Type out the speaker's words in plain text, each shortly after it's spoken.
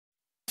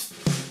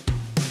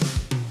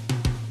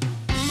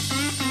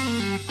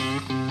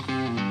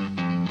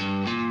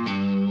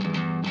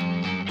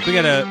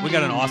we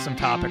got an awesome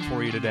topic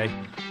for you today.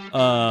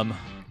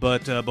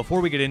 But before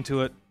we get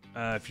into it,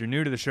 if you're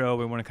new to the show,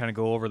 we want to kind of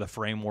go over the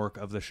framework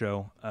of the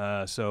show.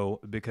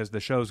 So because the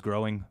show's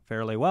growing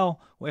fairly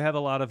well, we have a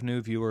lot of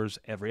new viewers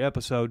every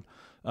episode.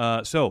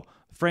 So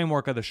the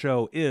framework of the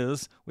show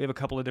is we have a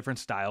couple of different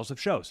styles of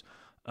shows.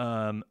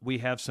 We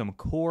have some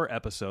core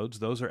episodes.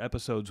 Those are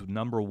episodes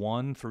number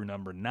 1 through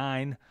number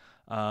 9.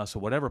 So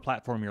whatever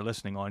platform you're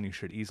listening on, you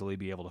should easily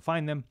be able to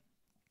find them.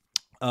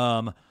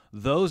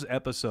 Those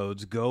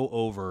episodes go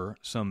over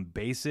some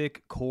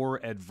basic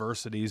core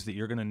adversities that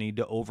you're going to need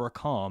to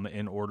overcome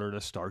in order to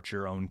start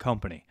your own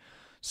company.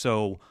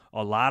 So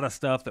a lot of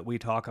stuff that we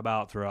talk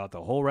about throughout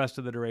the whole rest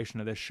of the duration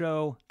of this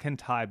show can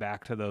tie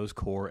back to those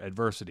core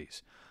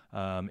adversities.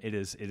 It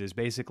is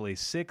basically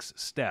 6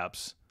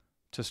 steps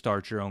to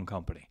start your own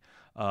company.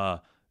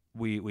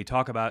 We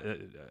talk about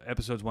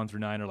episodes 1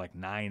 through 9 are like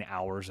 9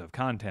 hours of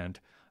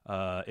content.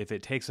 If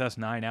it takes us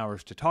 9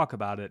 hours to talk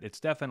about it,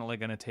 it's definitely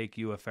going to take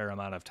you a fair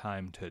amount of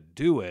time to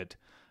do it.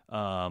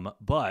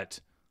 But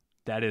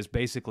that is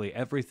basically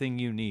everything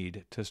you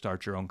need to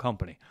start your own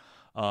company.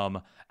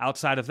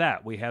 Outside of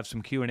that, we have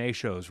some Q&A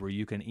shows where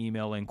you can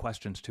email in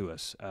questions to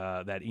us.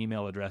 That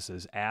email address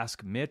is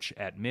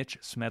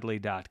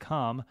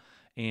askmitch@mitchsmedley.com,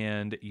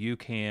 and you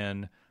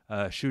can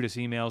shoot us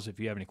emails if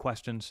you have any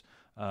questions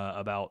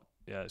about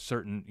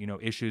certain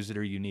issues that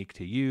are unique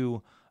to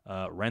you,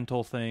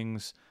 rental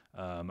things,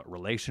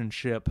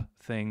 relationship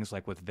things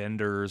like with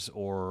vendors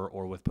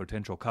or with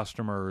potential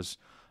customers,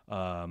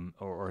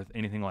 or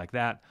anything like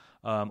that,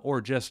 or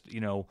just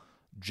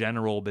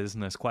general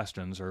business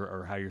questions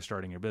or how you're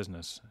starting your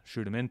business.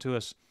 Shoot them into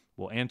us.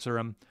 We'll answer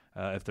them.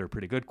 If they're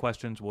pretty good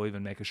questions, we'll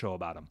even make a show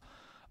about them.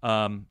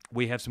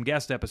 We have some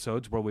guest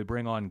episodes where we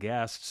bring on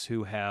guests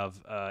who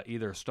have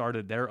either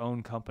started their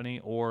own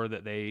company or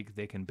that they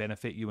can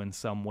benefit you in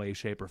some way,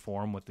 shape, or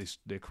form with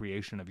the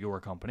creation of your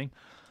company.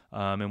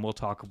 And we'll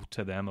talk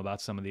to them about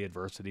some of the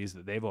adversities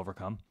that they've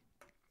overcome.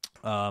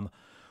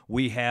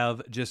 We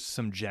have just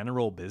some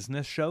general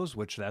business shows,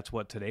 which that's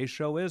what today's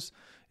show is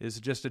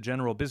just a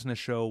general business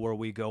show where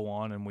we go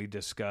on and we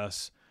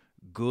discuss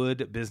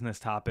good business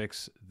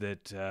topics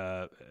that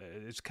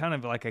it's kind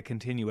of like a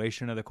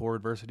continuation of the core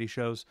adversity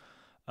shows.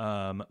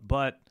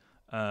 But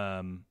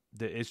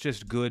it's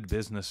just good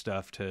business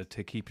stuff to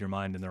keep your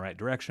mind in the right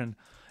direction.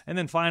 And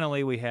then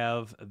finally, we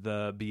have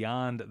the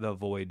Beyond the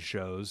Void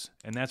shows,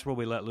 and that's where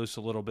we let loose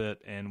a little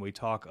bit and we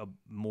talk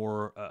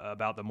more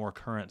about the more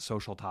current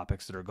social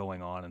topics that are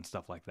going on and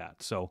stuff like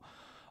that. So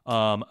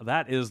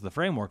that is the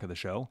framework of the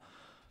show.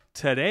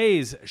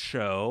 Today's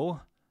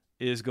show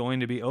is going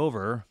to be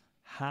over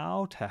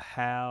how to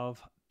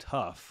have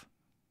tough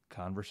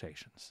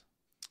conversations.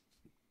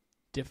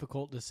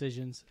 Difficult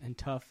decisions and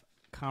tough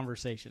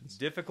conversations.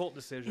 Difficult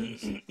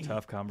decisions,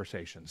 tough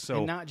conversations. So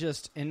and not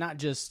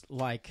just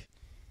like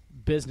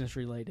business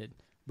related,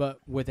 but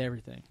with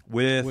everything.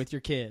 With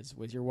your kids,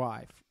 with your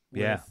wife,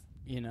 with,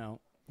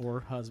 or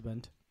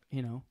husband,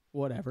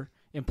 whatever.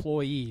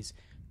 Employees,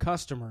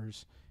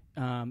 customers,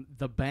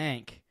 the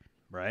bank.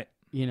 Right.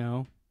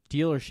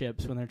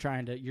 Dealerships when you're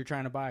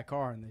trying to buy a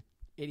car and the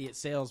idiot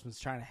salesman's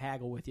trying to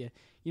haggle with you.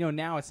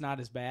 Now it's not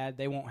as bad.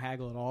 They won't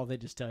haggle at all. They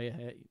just tell you,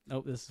 hey,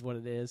 nope, this is what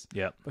it is.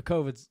 Yep. But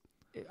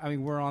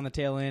we're on the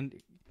tail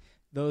end.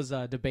 Those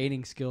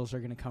debating skills are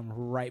going to come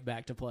right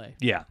back to play.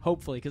 Yeah.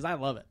 Hopefully, because I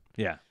love it.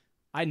 Yeah.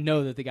 I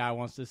know that the guy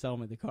wants to sell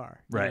me the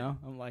car. Right.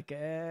 I'm like,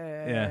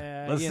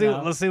 yeah. Let's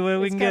see what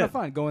we can get. It's kind of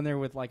fun going there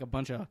with like a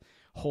bunch of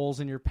holes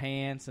in your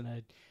pants and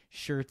a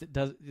shirt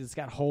it's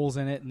got holes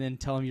in it, and then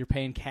tell them you're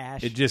paying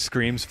cash. It just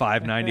screams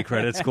 590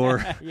 credit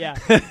score. Yeah.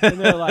 And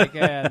they're like,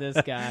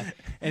 this guy.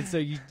 And so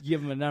you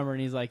give him a number,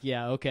 and he's like,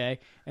 yeah, okay.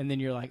 And then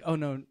you're like, oh,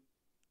 no,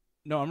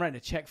 I'm writing a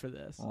check for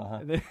this.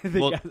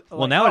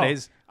 Well,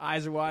 nowadays,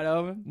 eyes are wide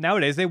open.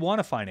 Nowadays, they want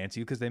to finance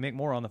you because they make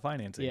more on the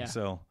financing. Yeah.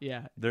 So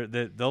yeah,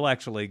 they'll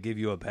actually give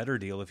you a better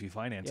deal if you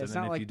finance it. It's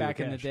not like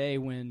back in the day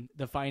when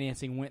the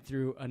financing went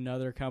through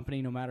another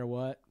company no matter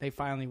what. They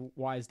finally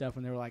wised up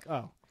and they were like,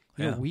 oh,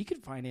 we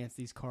could finance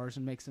these cars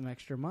and make some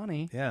extra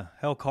money. Yeah.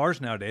 Hell, cars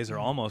nowadays are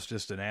almost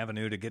just an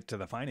avenue to get to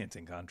the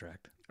financing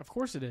contract. Of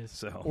course it is.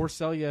 So. Or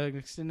sell you an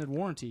extended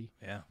warranty.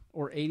 Yeah.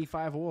 Or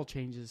 85 oil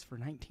changes for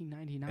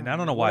 $19.99. And I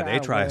don't know why they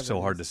try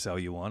so hard to sell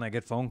you one. I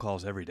get phone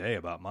calls every day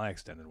about my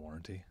extended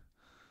warranty.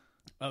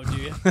 Oh,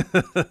 do you?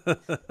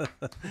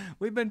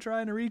 We've been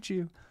trying to reach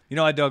you.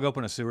 I dug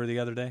open a sewer the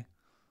other day,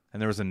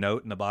 and there was a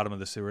note in the bottom of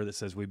the sewer that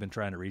says, we've been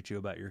trying to reach you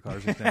about your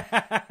car's extended.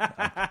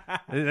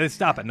 They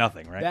stop at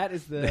nothing, right? That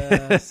is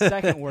the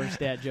second worst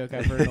dad joke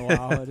I've heard in a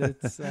while.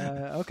 It's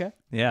okay.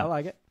 Yeah. I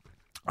like it.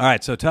 All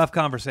right, so tough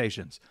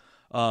conversations.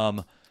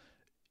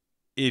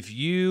 If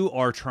you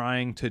are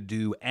trying to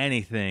do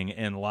anything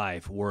in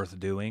life worth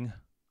doing,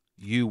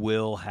 you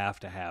will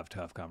have to have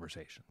tough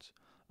conversations.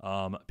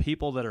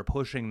 People that are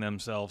pushing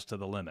themselves to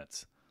the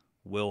limits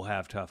will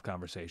have tough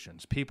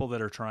conversations. People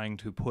that are trying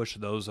to push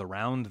those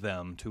around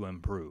them to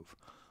improve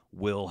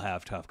will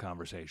have tough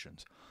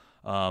conversations.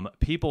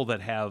 People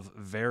that have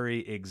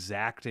very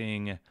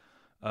exacting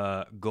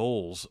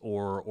goals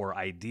or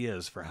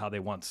ideas for how they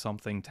want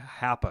something to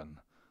happen,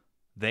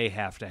 they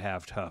have to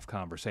have tough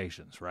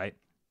conversations, right?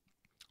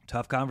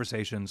 Tough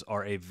conversations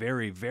are a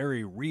very,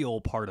 very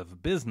real part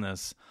of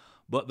business,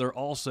 but they're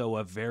also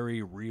a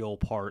very real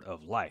part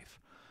of life.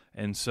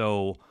 And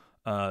so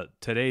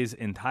today's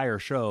entire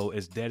show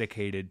is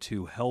dedicated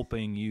to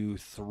helping you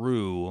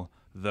through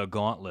the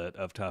gauntlet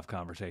of tough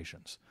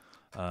conversations.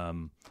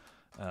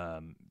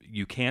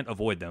 You can't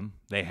avoid them.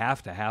 They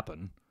have to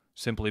happen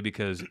simply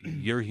because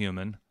you're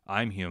human,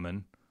 I'm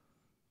human.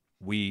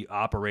 We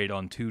operate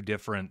on two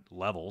different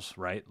levels,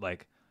 right?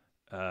 Like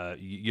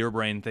your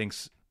brain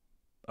thinks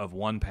of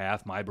one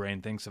path, my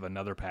brain thinks of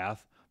another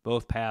path.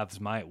 Both paths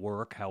might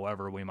work.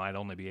 However, we might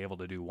only be able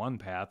to do one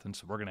path, and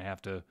so we're going to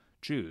have to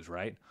choose,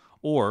 right?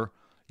 Or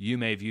you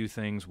may view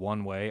things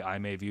one way, I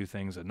may view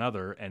things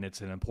another, and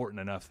it's an important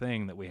enough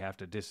thing that we have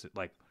to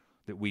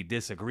that we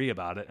disagree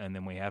about it, and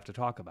then we have to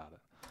talk about it.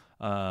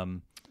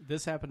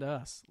 This happened to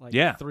us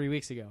 3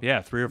 weeks ago.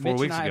 Yeah, 3 or 4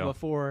 weeks ago.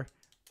 Before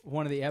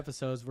one of the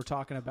episodes, we're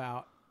talking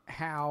about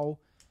how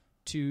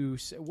to.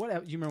 Do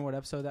you remember what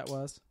episode that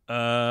was?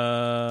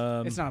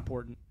 It's not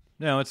important.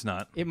 No, it's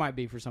not. It might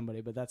be for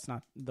somebody, but that's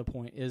not the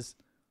point.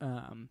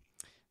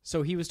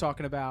 So he was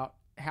talking about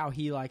how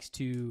he likes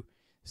to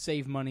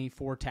save money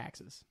for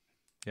taxes.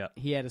 Yeah.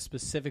 He had a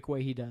specific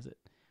way he does it.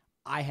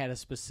 I had a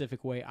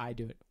specific way I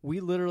do it.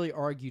 We literally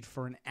argued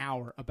for an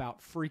hour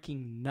about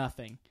freaking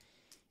nothing.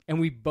 And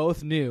we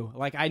both knew.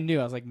 I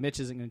was like,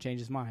 Mitch isn't going to change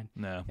his mind.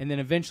 No. And then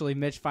eventually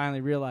Mitch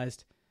finally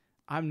realized,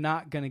 I'm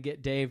not going to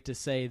get Dave to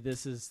say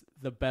this is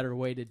the better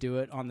way to do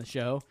it on the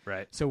show.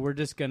 Right. So we're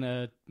just going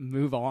to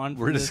move on.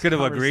 We're just going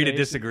to agree to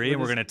disagree,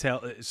 and we're going to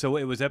tell. So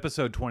it was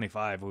episode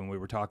 25 when we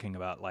were talking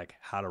about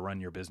how to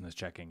run your business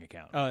checking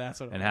account. Oh, that's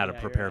what. And how to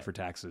prepare for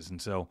taxes.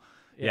 And so,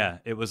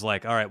 it was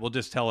like, all right, we'll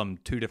just tell them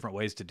two different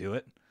ways to do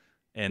it,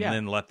 and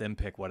then let them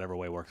pick whatever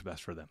way works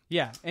best for them.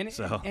 Yeah, and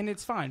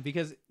it's fine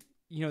because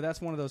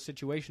that's one of those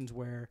situations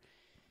where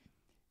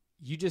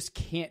you just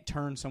can't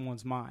turn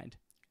someone's mind.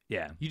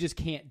 Yeah. You just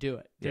can't do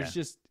it.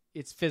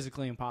 It's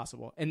physically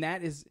impossible. And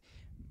that is,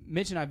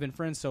 Mitch and I have been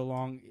friends so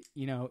long,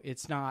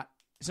 it's not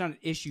an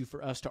issue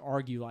for us to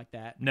argue like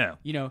that. No.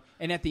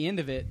 And at the end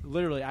of it,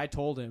 literally, I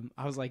told him,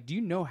 I was like, do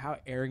you know how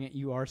arrogant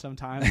you are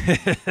sometimes?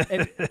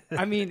 And,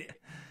 I mean,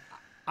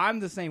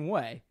 I'm the same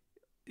way.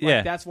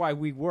 That's why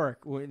we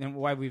work and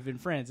why we've been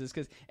friends is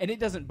because, and it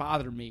doesn't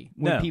bother me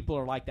when people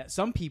are like that.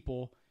 Some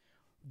people,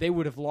 they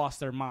would have lost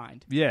their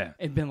mind. Yeah.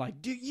 And been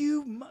like, do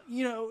you,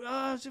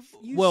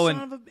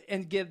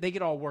 they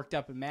get all worked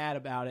up and mad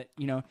about it,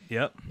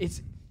 Yep.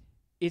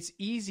 It's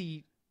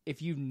easy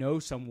if you know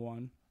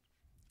someone,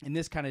 and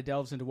this kind of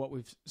delves into what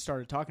we've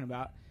started talking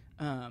about.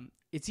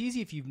 It's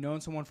easy if you've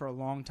known someone for a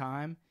long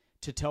time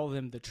to tell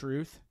them the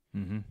truth.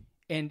 Mm-hmm.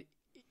 And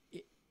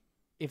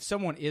if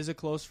someone is a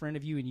close friend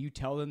of you and you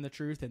tell them the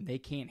truth and they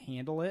can't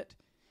handle it,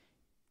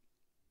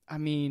 I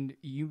mean,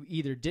 you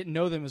either didn't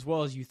know them as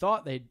well as you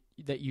thought that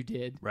you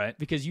did, right?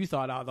 Because you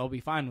thought, they'll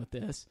be fine with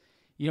this,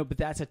 but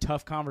that's a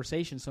tough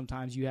conversation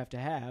sometimes you have to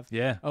have.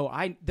 Yeah.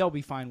 They'll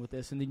be fine with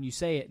this, and then you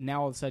say it, and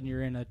now all of a sudden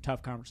you're in a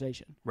tough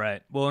conversation.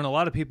 Right. Well, and a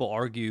lot of people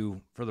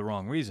argue for the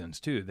wrrong reasons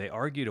too. They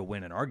argue to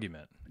win an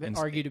argument. They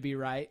argue to be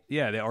right.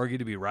 Yeah, they argue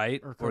to be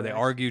right, or they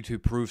argue to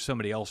prove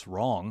somebody else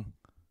wrong.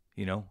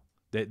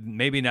 That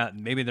maybe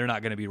they're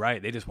not going to be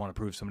right. They just want to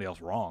prove somebody else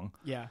wrong.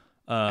 Yeah.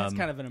 That's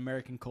kind of an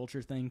American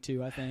culture thing,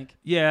 too, I think.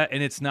 Yeah,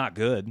 and it's not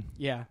good.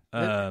 Yeah.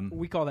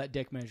 We call that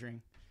dick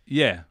measuring.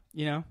 Yeah.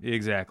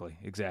 Exactly.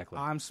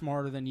 I'm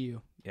smarter than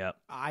you. Yep.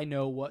 I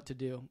know what to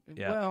do.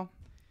 Yep. Well,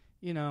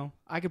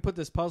 I could put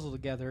this puzzle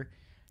together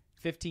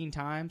 15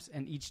 times,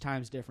 and each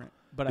time's different,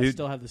 but I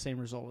still have the same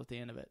result at the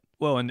end of it.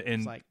 Well, and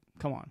it's like,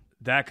 come on.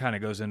 That kind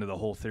of goes into the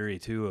whole theory,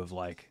 too, of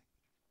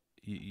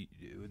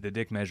the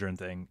dick measuring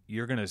thing.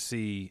 You're going to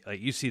see,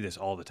 you see this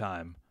all the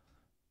time.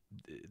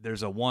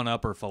 There's a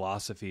one-upper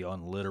philosophy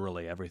on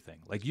literally everything.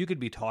 You could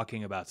be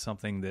talking about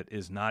something that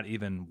is not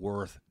even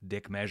worth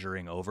dick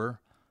measuring over,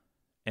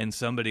 and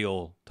somebody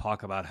will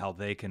talk about how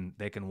they can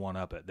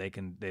one-up it.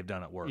 They've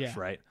done it worse,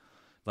 right?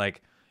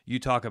 You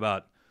talk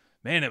about,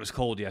 man, it was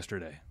cold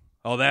yesterday.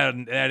 Oh, that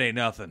ain't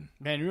nothing.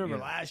 Man, you remember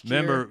last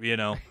year? Remember,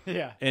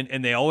 yeah.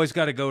 And they always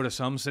got to go to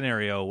some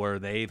scenario where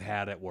they've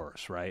had it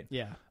worse, right?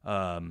 Yeah.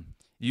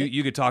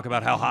 You could talk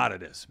about how hot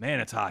it is. Man,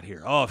 it's hot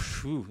here. Oh,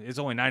 it's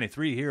only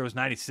 93 here. It was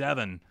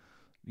 97,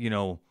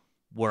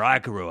 where I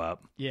grew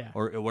up. Yeah.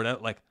 Or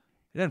whatever. It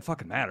doesn't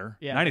fucking matter.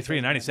 Yeah, 93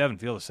 and 97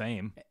 feel the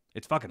same.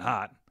 It's fucking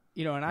hot.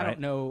 And I don't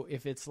know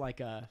if it's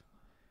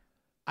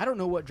I don't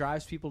know what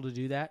drives people to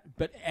do that,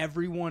 but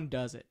everyone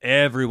does it.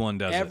 Everyone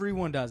does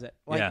it.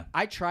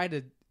 I try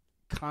to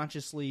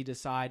consciously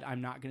decide I'm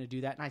not going to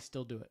do that, and I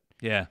still do it.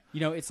 Yeah.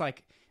 It's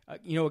like, a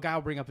guy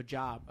will bring up a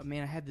job.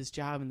 Man, I had this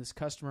job and this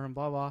customer and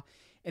blah, blah.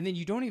 And then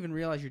you don't even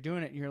realize you're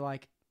doing it, and you're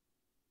like,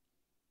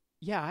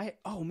 I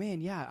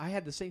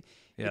had the same.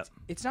 Yeah.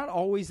 It's not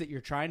always that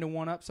you're trying to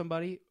one-up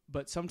somebody,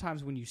 but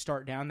sometimes when you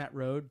start down that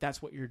road,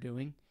 that's what you're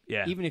doing.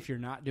 Yeah. Even if you're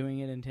not doing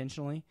it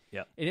intentionally.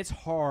 Yeah. And it's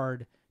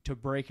hard to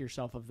break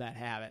yourself of that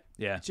habit.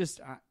 Yeah. It's just,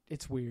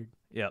 it's weird.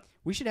 Yep.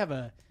 We should have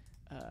a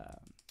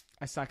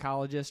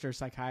psychologist or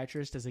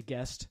psychiatrist as a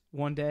guest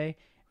one day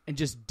and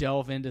just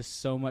delve into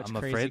so much crazy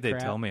crap. I'm afraid they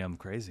tell me I'm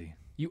crazy.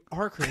 You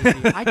are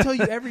crazy. I tell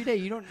you every day,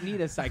 you don't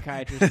need a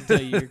psychiatrist to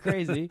tell you you're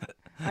crazy.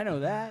 I know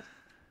that.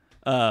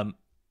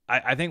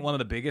 I think one of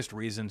the biggest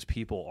reasons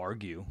people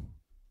argue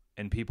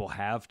and people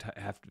have to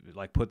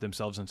like put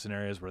themselves in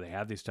scenarios where they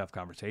have these tough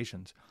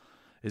conversations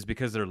is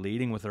because they're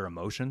leading with their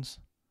emotions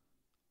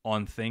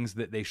on things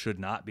that they should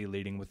not be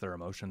leading with their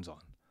emotions on.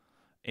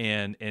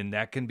 And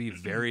that can be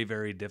very,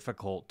 very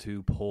difficult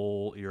to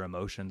pull your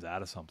emotions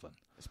out of something.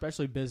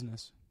 Especially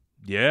business.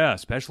 Yeah,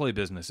 especially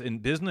business.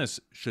 And business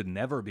should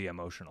never be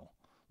emotional.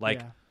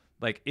 Like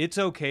it's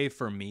okay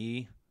for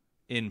me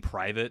in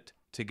private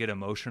to get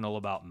emotional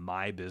about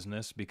my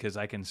business because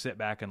I can sit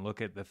back and look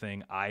at the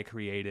thing I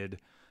created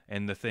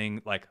and the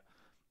thing like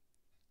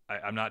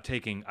I'm not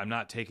taking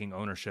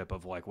ownership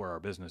of like where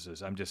our business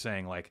is. I'm just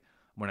saying like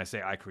when I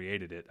say I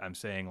created it, I'm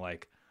saying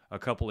like a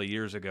couple of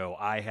years ago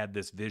I had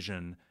this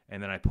vision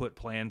and then I put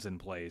plans in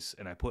place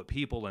and I put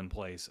people in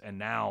place and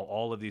now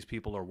all of these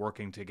people are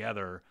working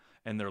together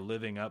and they're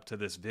living up to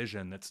this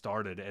vision that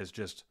started as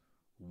just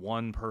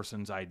one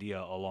person's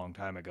idea a long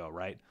time ago,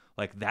 right?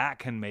 Like that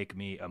can make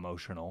me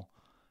emotional.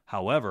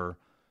 However,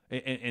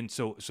 and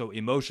so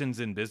emotions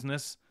in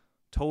business,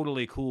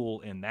 totally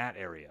cool in that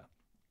area.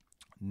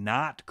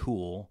 Not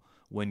cool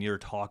when you're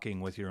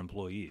talking with your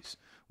employees,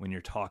 when you're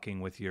talking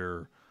with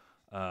your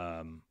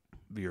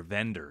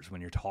vendors,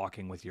 when you're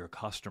talking with your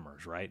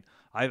customers, right?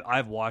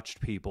 I've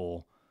watched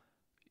people,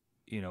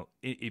 you know,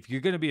 if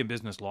you're going to be in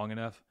business long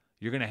enough,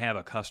 you're going to have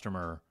a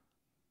customer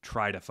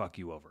try to fuck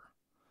you over.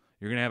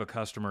 You're going to have a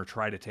customer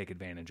try to take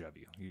advantage of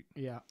you.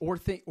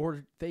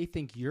 Or they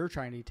think you're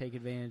trying to take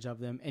advantage of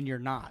them and you're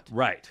not.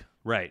 Right.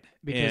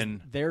 Because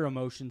their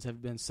emotions have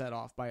been set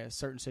off by a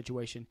certain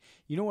situation.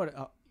 You know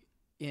what?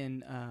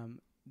 In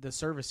the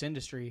service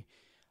industry,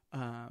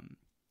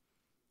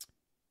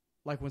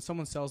 like when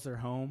someone sells their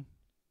home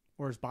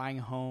or is buying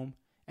a home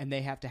and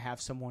they have to have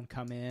someone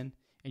come in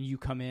and you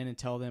come in and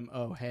tell them,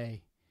 oh,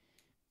 hey,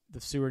 the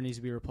sewer needs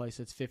to be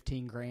replaced. It's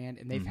 $15,000,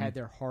 and they've had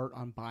their heart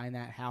on buying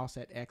that house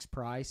at X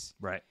price.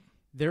 Right.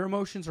 Their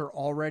emotions are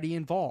already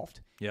involved.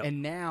 Yep.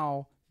 And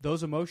now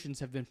those emotions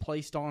have been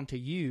placed onto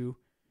you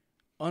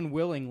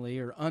unwillingly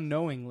or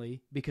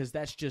unknowingly because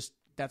that's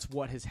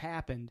what has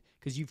happened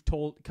because you've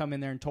come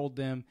in there and told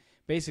them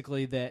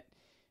basically that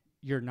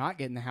you're not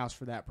getting the house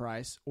for that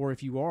price, or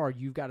if you are,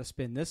 you've got to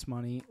spend this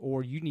money,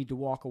 or you need to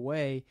walk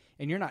away,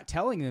 and you're not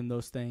telling them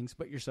those things,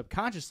 but you're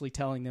subconsciously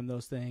telling them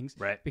those things,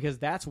 right? Because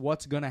that's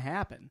what's going to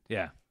happen.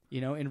 Yeah.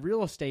 You know, in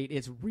real estate,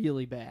 it's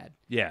really bad.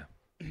 Yeah.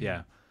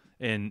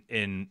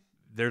 And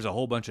there's a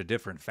whole bunch of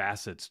different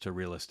facets to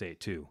real estate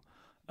too.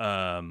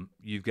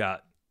 You've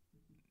got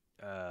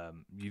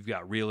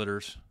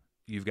realtors,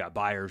 you've got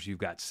buyers, you've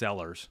got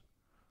sellers,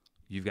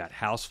 you've got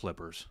house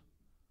flippers.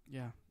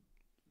 Yeah.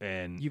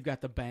 And you've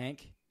got the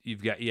bank.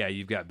 You've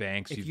got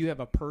banks. If you have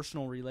a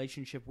personal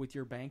relationship with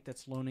your bank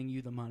that's loaning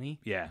you the money,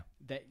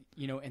 that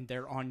and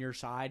they're on your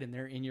side and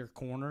they're in your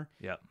corner,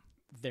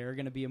 they're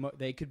going to be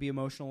they could be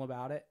emotional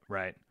about it,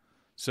 right?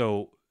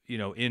 So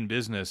in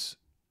business,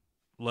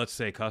 let's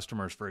say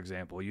customers, for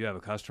example, you have a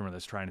customer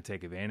that's trying to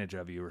take advantage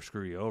of you or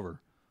screw you over.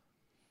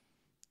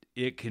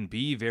 It can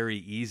be very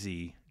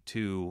easy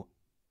to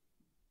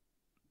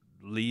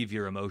leave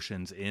your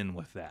emotions in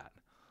with that.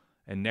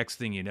 And next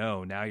thing you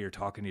know, now you're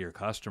talking to your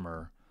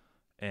customer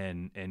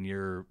and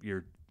you're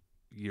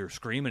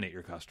screaming at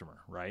your customer,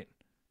 right?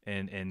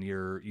 And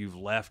you've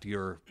left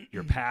your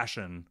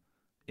passion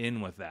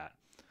in with that.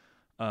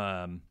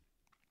 It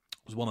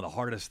was one of the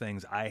hardest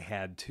things I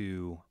had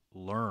to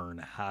learn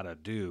how to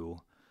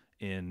do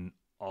in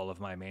all of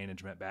my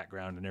management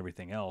background and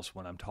everything else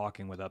when I'm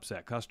talking with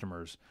upset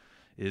customers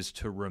is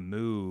to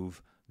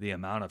remove the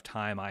amount of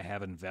time I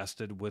have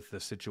invested with the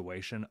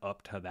situation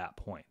up to that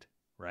point,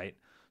 right?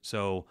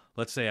 So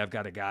let's say I've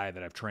got a guy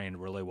that I've trained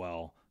really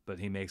well, but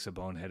he makes a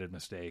boneheaded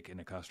mistake and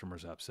the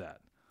customer's upset.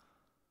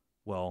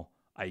 Well,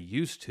 I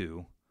used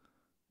to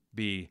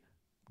be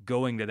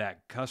going to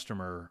that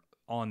customer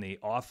on the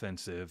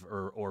offensive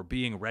or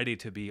being ready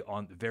to be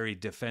on very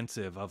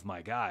defensive of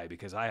my guy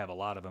because I have a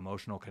lot of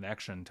emotional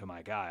connection to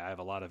my guy. I have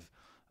a lot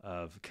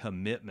of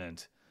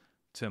commitment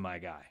to my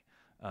guy.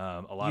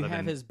 You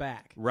have his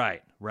back.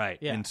 Right.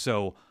 Yeah. And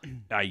so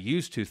I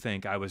used to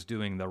think I was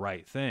doing the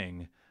right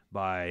thing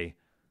by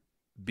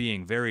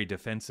being very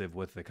defensive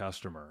with the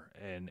customer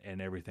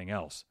and everything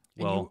else.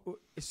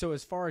 So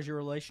as far as your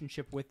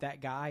relationship with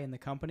that guy in the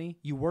company,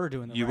 you were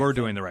doing the right thing. You were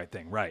doing the right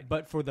thing, right.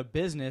 But for the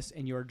business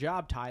and your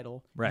job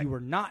title, you were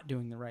not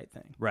doing the right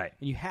thing. Right.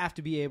 And you have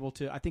to be able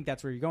to, I think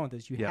that's where you're going with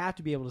this, you have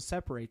to be able to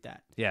separate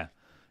that. Yeah.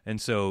 And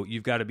so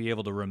you've got to be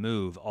able to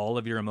remove all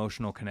of your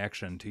emotional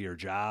connection to your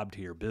job,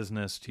 to your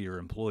business, to your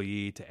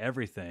employee, to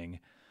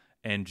everything,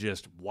 and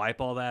just wipe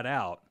all that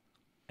out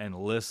and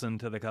listen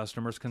to the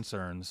customer's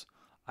concerns,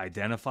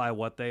 identify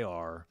what they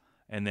are,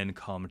 and then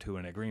come to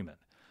an agreement.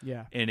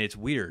 Yeah. And it's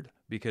weird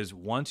because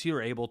once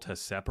you're able to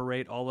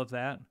separate all of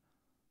that,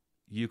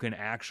 you can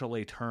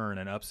actually turn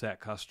an upset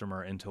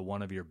customer into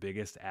one of your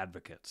biggest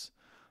advocates.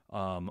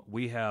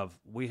 We have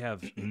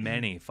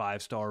many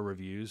 5-star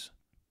reviews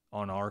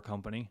on our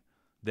company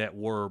that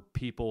were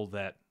people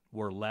that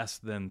were less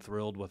than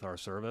thrilled with our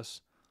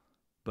service,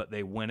 but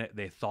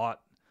they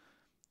thought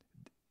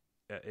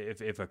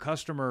if a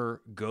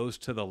customer goes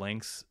to the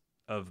lengths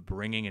of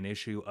bringing an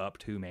issue up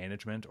to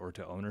management or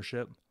to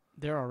ownership,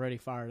 they're already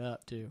fired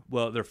up too.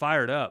 Well, they're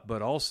fired up,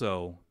 but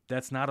also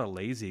that's not a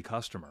lazy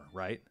customer,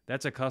 right?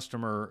 That's a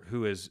customer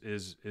who is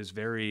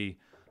very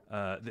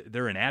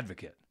they're an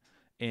advocate.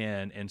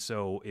 And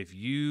so if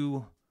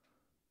you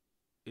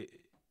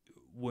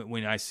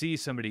when I see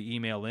somebody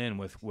email in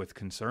with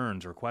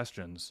concerns or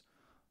questions,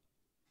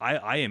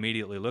 I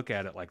immediately look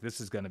at it like this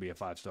is going to be a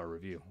 5-star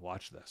review.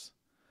 Watch this.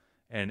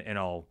 And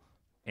I'll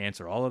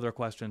answer all of their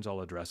questions,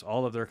 I'll address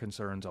all of their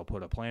concerns, I'll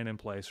put a plan in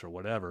place or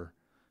whatever.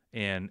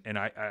 And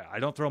I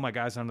don't throw my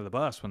guys under the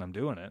bus when I'm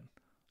doing it.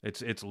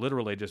 It's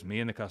literally just me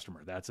and the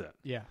customer. That's it.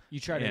 Yeah. You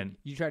try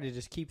to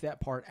just keep that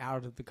part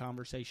out of the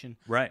conversation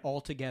right.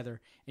 altogether.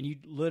 And you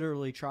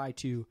literally try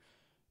to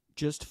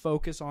just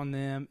focus on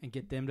them and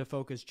get them to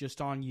focus just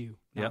on you,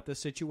 not the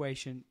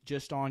situation,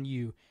 just on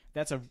you.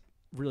 That's a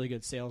really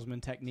good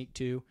salesman technique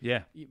too.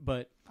 Yeah.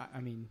 But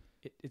I mean,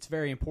 it's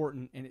very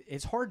important and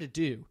it's hard to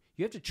do.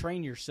 You have to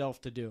train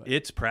yourself to do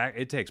it.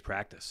 It takes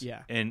practice.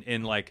 Yeah.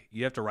 And like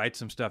you have to write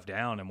some stuff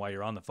down, and while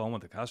you're on the phone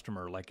with the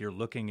customer, like you're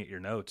looking at your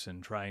notes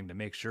and trying to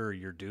make sure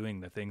you're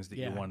doing the things that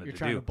you wanted to do. You're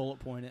trying to bullet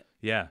point it.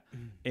 Yeah.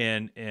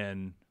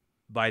 And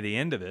by the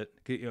end of it,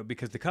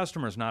 because the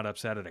customer's not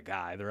upset at a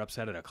guy, they're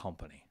upset at a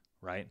company,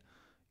 right?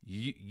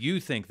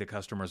 You think the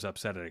customer's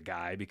upset at a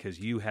guy because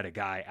you had a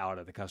guy out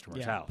at the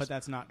customer's house. But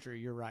that's not true.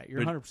 You're right.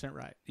 You're 100%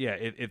 right. Yeah,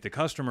 if the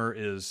customer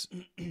is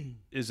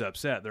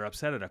upset, they're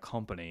upset at a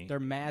company.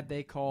 They're mad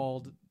they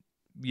called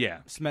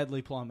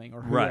Smedley Plumbing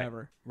or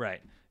whoever.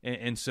 Right.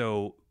 And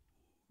so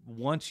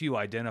once you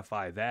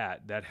identify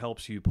that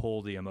helps you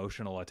pull the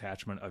emotional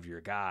attachment of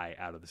your guy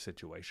out of the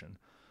situation.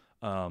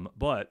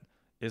 But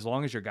as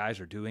long as your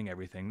guys are doing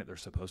everything that they're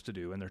supposed to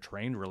do and they're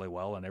trained really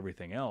well and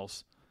everything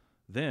else,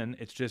 then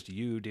it's just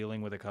you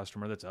dealing with a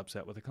customer that's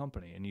upset with a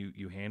company, and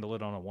you handle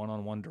it on a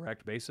one-on-one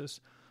direct basis.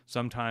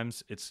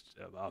 Sometimes it's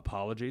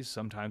apologies.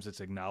 Sometimes it's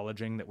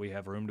acknowledging that we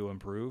have room to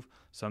improve.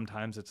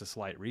 Sometimes it's a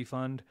slight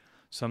refund.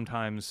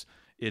 Sometimes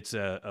it's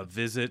a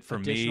visit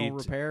from me. Additional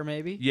repair,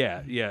 maybe?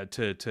 Yeah,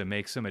 to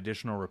make some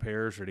additional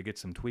repairs or to get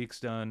some tweaks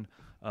done.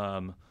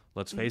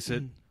 Let's face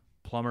it,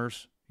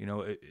 plumbers,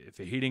 if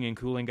a heating and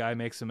cooling guy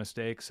makes a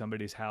mistake,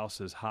 somebody's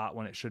house is hot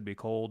when it should be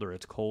cold, or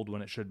it's cold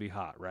when it should be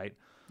hot, right?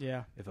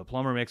 Yeah. If a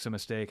plumber makes a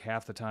mistake,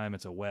 half the time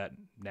it's a wet,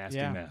 nasty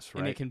mess, right?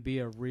 And it can be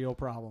a real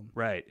problem.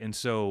 Right. And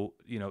so,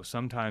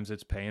 sometimes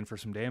it's paying for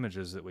some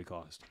damages that we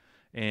caused.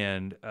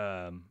 And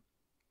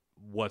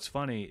what's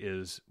funny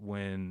is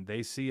when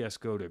they see us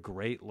go to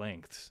great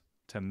lengths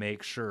to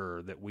make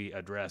sure that we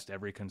addressed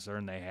every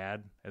concern they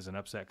had as an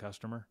upset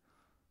customer,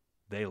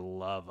 they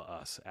love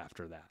us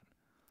after that.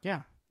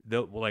 Yeah.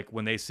 Like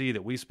when they see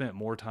that we spent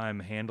more time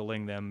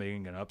handling them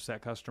being an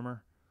upset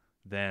customer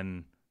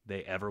than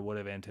they ever would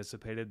have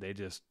anticipated, they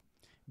just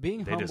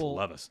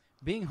love us.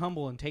 Being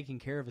humble and taking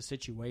care of a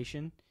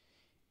situation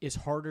is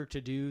harder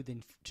to do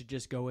than to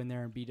just go in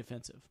there and be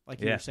defensive.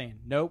 Like you were saying,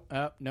 nope,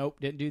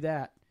 didn't do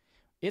that.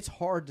 It's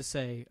hard to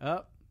say,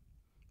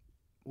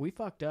 we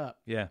fucked up.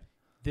 Yeah.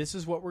 This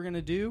is what we're going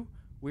to do.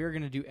 We are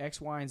going to do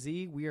X, Y, and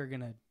Z. We are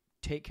going to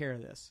take care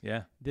of this.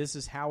 Yeah. This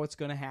is how it's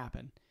going to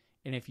happen.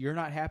 And if you're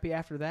not happy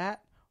after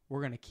that, we're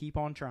going to keep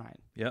on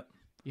trying. Yep.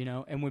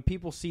 And when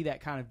people see that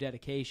kind of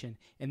dedication,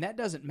 and that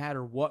doesn't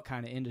matter what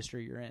kind of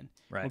industry you're in.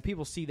 Right. When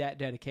people see that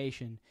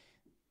dedication,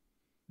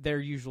 they're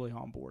usually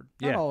on board.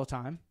 Not Yeah. all the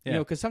time. Yeah.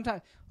 Because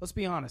sometimes, let's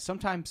be honest,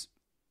 sometimes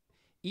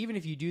even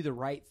if you do the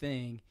right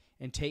thing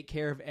and take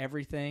care of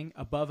everything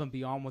above and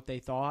beyond what they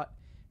thought,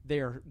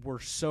 were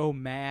so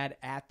mad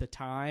at the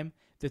time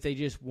that they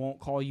just won't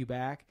call you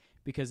back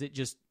because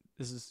this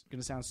is going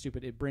to sound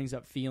stupid, it brings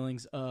up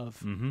feelings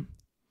of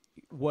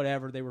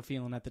whatever they were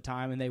feeling at the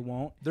time, and they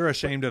won't. They're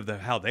ashamed of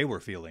how they were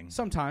feeling.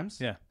 Sometimes.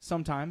 Yeah.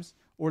 Sometimes.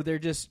 Or they're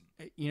just,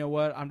 you know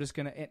what, I'm just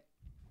going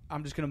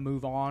to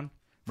move on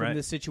from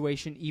this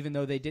situation, even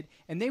though they did.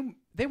 And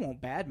they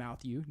won't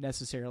badmouth you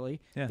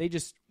necessarily. Yeah. They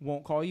just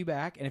won't call you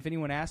back. And if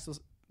anyone asks,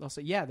 they'll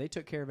say, yeah, they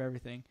took care of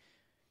everything,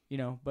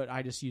 but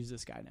I just use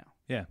this guy now.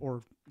 Yeah.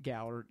 Or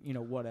gal or,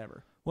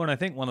 whatever. Well, and I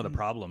think one of the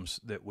problems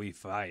that we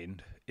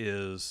find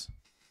is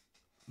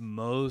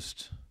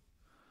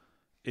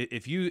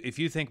if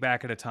you think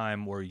back at a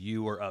time where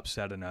you were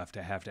upset enough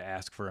to have to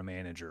ask for a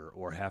manager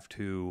or have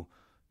to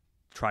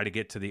try to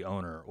get to the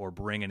owner or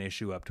bring an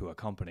issue up to a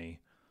company,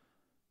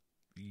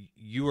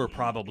 you were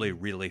probably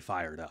really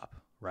fired up,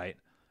 right?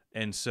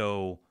 And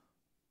so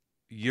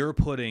you're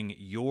putting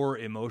your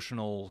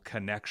emotional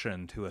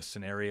connection to a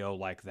scenario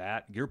like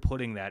that, you're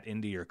putting that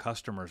into your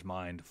customer's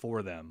mind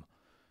for them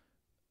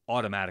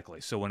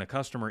automatically. So when a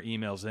customer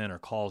emails in or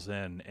calls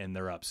in and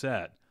they're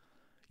upset,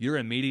 you're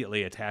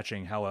immediately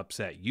attaching how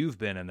upset you've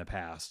been in the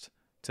past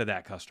to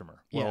that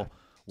customer. Yeah. Well,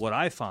 what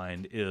I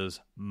find is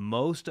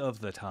most of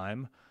the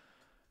time,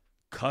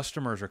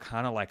 customers are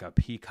kind of like a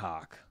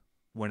peacock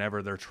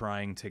whenever they're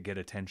trying to get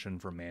attention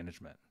from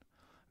management.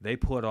 They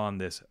put on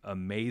this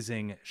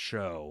amazing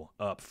show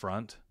up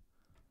front,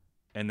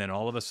 and then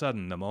all of a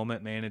sudden, the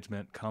moment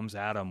management comes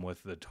at them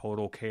with the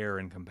total care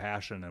and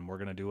compassion, and we're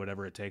going to do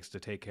whatever it takes to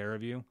take care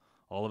of you,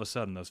 all of a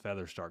sudden, those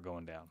feathers start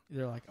going down.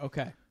 They're like,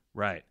 okay.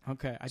 Right.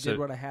 Okay, I did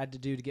what I had to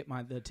do to get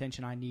the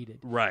attention I needed.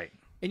 Right.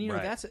 And,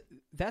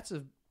 that's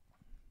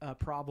a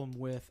problem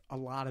with a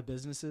lot of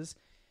businesses.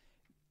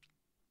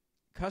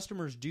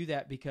 Customers do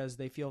that because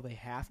they feel they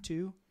have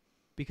to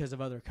because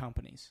of other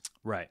companies.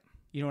 Right.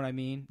 You know what I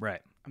mean?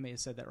 Right. I may have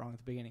said that wrong at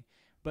the beginning.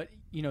 But,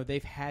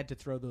 they've had to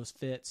throw those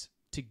fits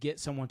to get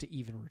someone to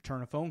even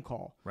return a phone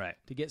call. Right.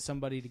 To get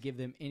somebody to give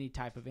them any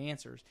type of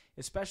answers,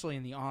 especially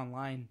in the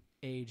online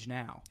age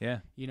now.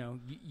 Yeah.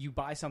 You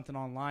buy something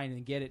online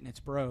and get it and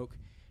it's broke.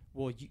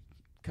 Well,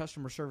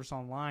 customer service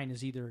online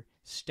is either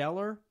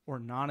stellar or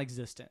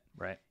non-existent.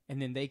 Right.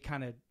 And then they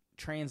kind of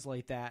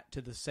translate that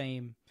to the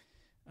same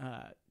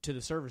to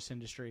the service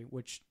industry,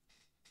 which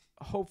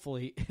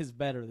hopefully is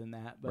better than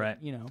that. But, right.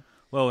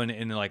 Well,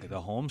 in like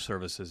the home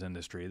services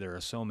industry, there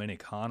are so many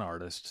con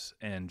artists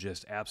and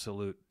just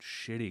absolute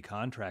shitty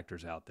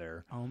contractors out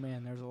there. Oh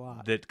man, there's a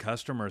lot. That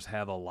customers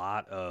have a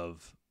lot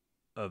of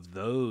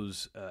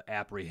those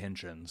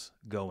apprehensions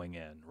going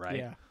in, right?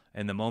 Yeah.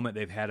 And the moment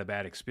they've had a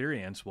bad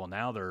experience, well,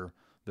 now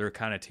they're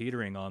kind of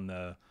teetering on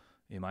the,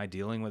 am I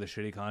dealing with a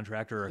shitty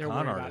contractor or a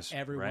con artist?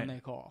 About everyone right? they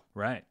call.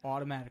 Right.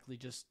 Automatically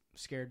just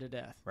scared to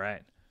death.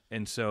 Right.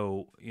 And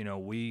so,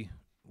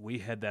 we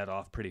head that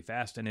off pretty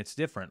fast, and it's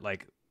different.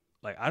 Like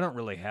I don't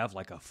really have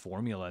like a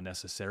formula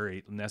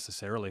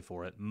necessarily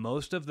for it.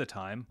 Most of the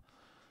time,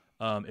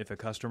 if a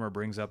customer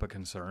brings up a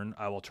concern,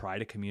 I will try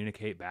to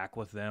communicate back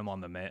with them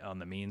on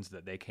the means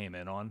that they came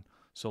in on.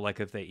 So like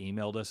if they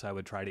emailed us, I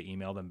would try to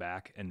email them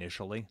back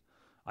initially.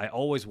 I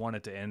always want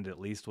it to end at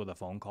least with a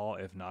phone call,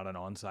 if not an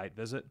on-site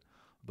visit.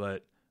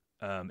 But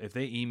if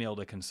they emailed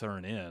a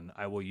concern in,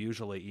 I will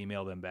usually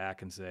email them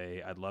back and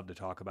say, I'd love to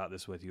talk about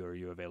this with you. Are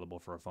you available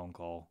for a phone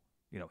call?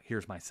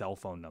 Here's my cell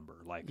phone number.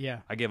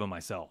 I give them my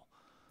cell.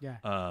 Yeah.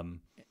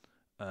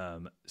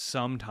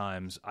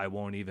 Sometimes I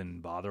won't even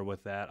bother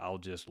with that. I'll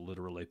just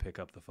literally pick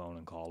up the phone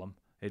and call them.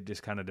 It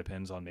just kind of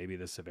depends on maybe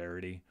the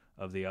severity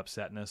of the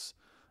upsetness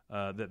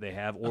that they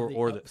have,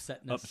 or the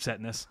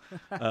upsetness,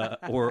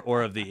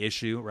 or of the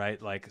issue,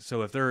 right? Like,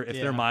 so if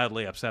they're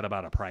mildly upset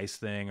about a price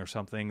thing or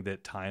something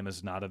that time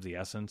is not of the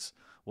essence,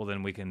 well,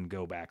 then we can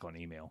go back on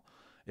email.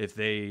 If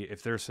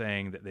they're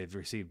saying that they've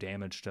received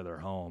damage to their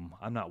home,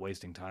 I'm not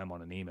wasting time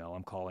on an email.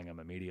 I'm calling them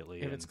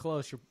immediately. If it's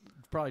close, you're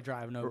probably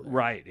driving over there.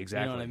 Right,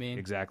 exactly. You know what I mean?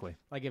 Exactly.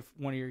 Like if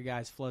one of your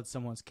guys floods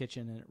someone's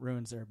kitchen and it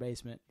ruins their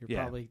basement, you're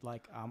probably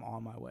like, I'm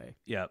on my way.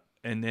 Yeah.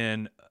 And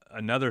then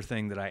another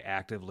thing that I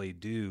actively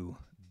do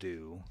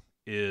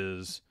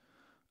is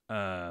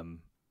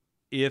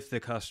if the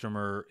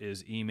customer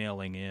is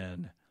emailing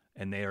in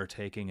and they are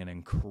taking an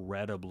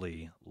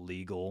incredibly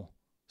legal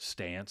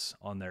stance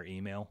on their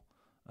email.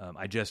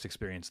 I just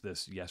experienced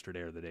this yesterday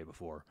or the day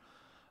before,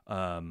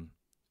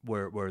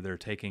 where they're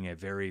taking a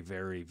very,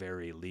 very,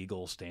 very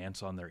legal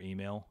stance on their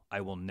email.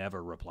 I will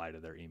never reply to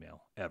their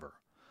email ever,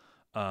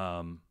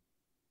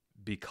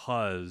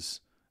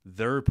 because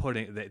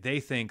they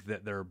think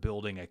that they're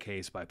building a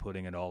case by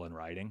putting it all in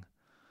writing.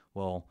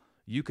 Well,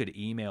 you could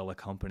email a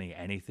company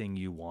anything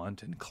you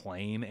want and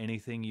claim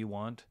anything you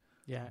want.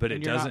 Yeah, but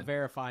and it you're doesn't not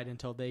verified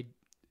until they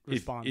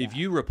respond. If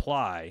you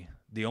reply,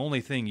 the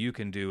only thing you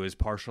can do is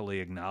partially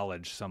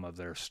acknowledge some of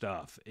their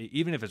stuff,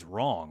 even if it's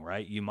wrong.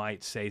 Right? You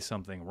might say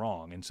something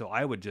wrong, and so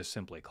I would just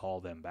simply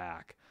call them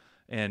back.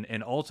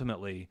 And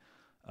ultimately,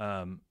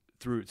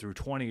 through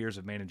 20 years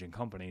of managing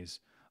companies,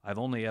 I've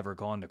only ever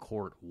gone to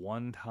court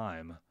one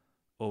time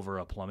over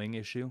a plumbing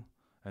issue,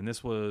 and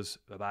this was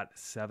about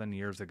 7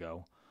 years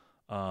ago.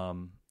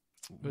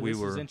 This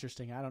is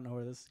interesting. I don't know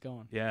where this is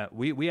going. Yeah,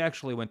 we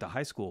actually went to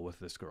high school with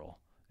this girl,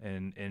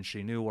 and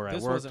she knew where I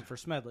worked. This wasn't for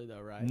Smedley,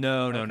 though, right?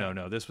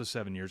 No. This was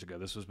 7 years ago.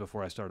 This was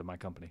before I started my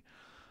company.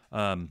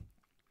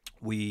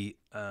 We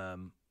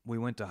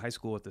went to high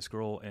school with this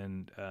girl,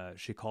 and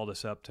she called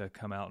us up to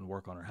come out and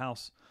work on her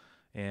house,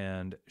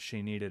 and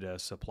she needed a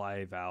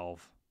supply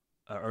valve,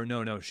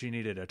 she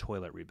needed a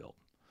toilet rebuilt.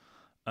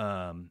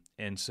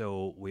 And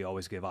so we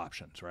always give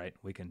options, right?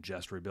 We can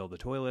just rebuild the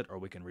toilet, or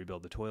we can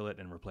rebuild the toilet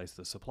and replace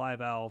the supply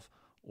valve,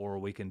 or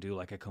we can do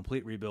like a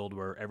complete rebuild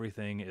where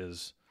everything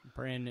is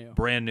brand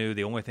new.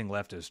 The only thing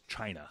left is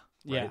china,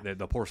 right? Yeah.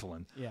 The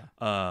porcelain.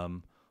 Yeah.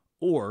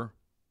 Or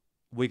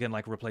we can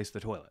like replace the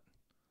toilet,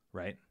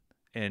 right?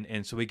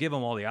 And so we give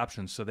them all the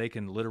options so they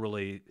can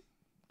literally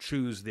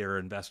choose their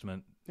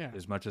investment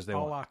as much as they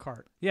want. A la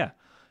carte. Yeah.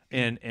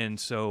 And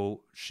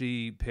so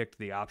she picked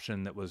the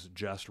option that was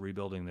just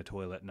rebuilding the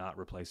toilet, not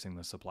replacing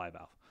the supply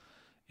valve.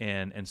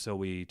 And so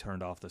we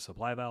turned off the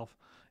supply valve,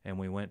 and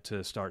we went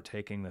to start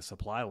taking the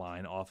supply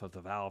line off of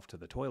the valve to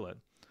the toilet.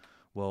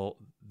 Well,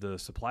 the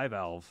supply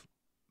valve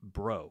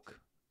broke,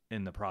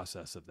 in the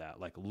process of that,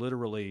 like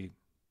literally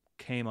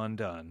came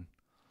undone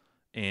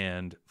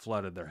and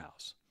flooded their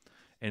house.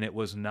 And it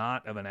was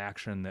not of an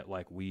action that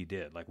like we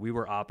did. Like we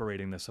were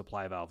operating the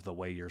supply valve the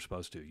way you're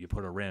supposed to. You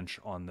put a wrench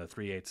on the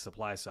 3/8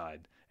 supply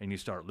side and you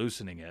start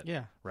loosening it.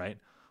 Yeah. Right?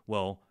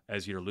 Well,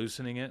 as you're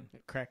loosening it,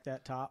 cracked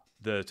that top.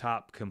 The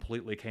top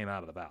completely came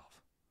out of the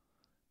valve.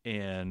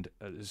 And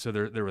so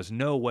there was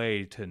no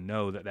way to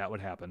know that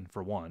would happen,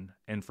 for one.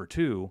 And for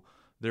two,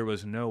 there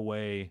was no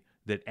way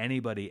that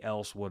anybody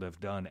else would have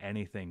done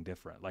anything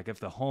different. Like if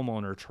the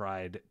homeowner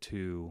tried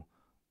to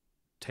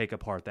take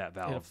apart that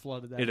valve,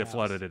 it'd have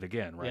flooded it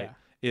again, right?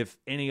 Yeah. If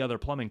any other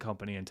plumbing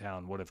company in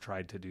town would have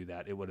tried to do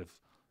that, it would have.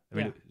 I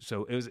mean,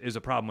 so it was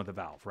a problem with the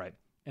valve, right?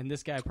 And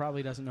this guy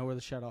probably doesn't know where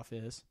the shutoff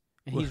is,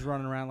 and he's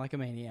running around like a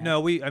maniac. No,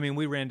 we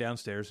ran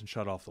downstairs and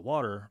shut off the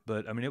water,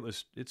 but I mean, it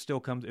was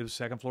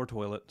second floor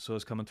toilet, so it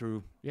was coming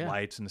through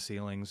lights and the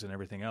ceilings and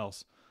everything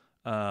else.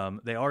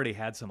 They already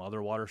had some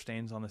other water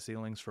stains on the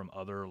ceilings from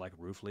other like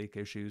roof leak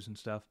issues and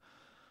stuff,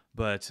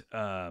 but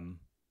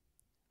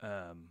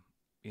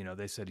you know,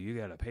 they said, you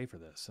got to pay for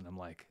this. And I'm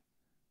like,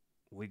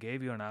 we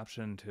gave you an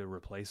option to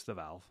replace the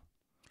valve,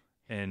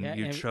 and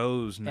you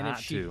chose not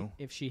to.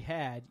 If she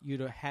had, you'd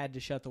have had to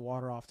shut the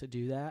water off to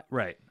do that.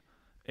 Right.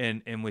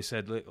 And we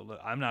said, look,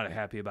 I'm not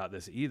happy about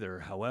this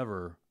either.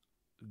 However,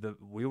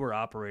 we were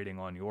operating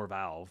on your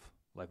valve.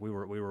 Like we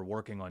were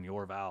working on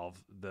your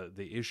valve.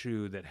 The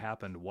issue that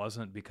happened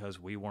wasn't because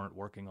we weren't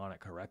working on it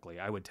correctly.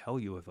 I would tell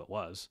you if it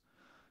was.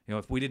 You know,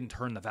 if we didn't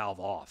turn the valve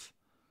off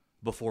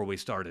before we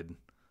started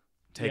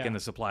taking the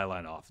supply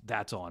line off,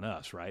 that's on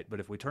us, right? But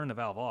if we turn the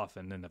valve off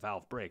and then the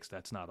valve breaks,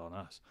 that's not on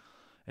us.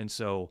 And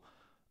so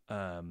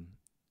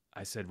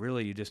I said,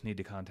 really, you just need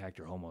to contact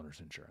your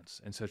homeowner's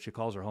insurance. And so she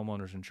calls her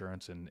homeowner's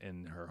insurance,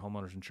 and her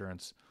homeowner's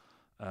insurance,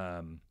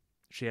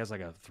 she has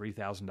like a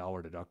 $3,000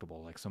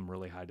 deductible, like some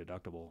really high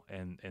deductible,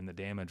 and the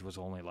damage was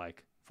only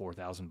like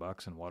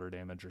 $4,000 in water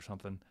damage or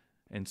something.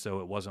 And so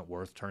it wasn't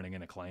worth turning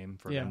in a claim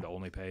for them to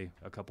only pay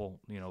a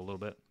couple, a little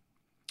bit.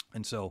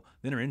 And so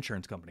then her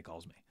insurance company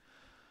calls me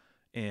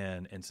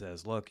and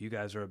says, look, you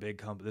guys are a big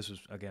company. This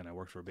was, again, I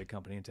worked for a big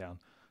company in town.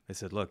 They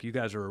said, look, you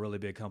guys are a really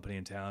big company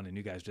in town, and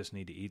you guys just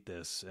need to eat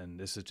this, and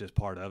this is just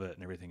part of it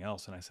and everything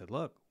else. And I said,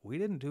 look, we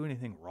didn't do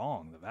anything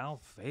wrong. The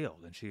valve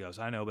failed. And she goes,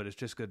 I know, but it's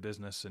just good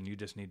business, and you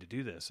just need to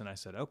do this. And I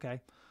said,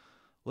 okay,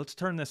 let's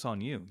turn this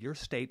on you. You're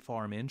State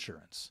Farm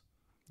Insurance.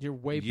 You're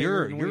way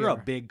bigger than we are. You're a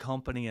big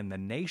company in the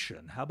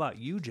nation. How about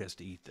you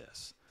just eat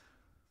this?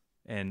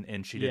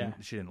 And she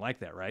didn't like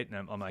that, right?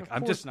 And I'm like,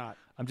 I'm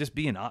just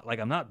being like,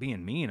 I'm not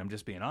being mean. I'm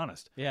just being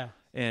honest. Yeah.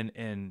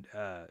 And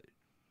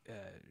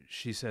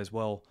she says,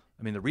 well,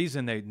 I mean, the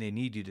reason they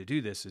need you to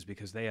do this is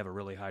because they have a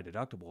really high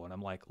deductible. And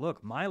I'm like,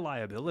 look, my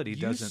liability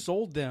doesn't. You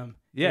sold them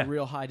a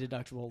real high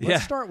deductible.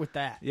 Let's start with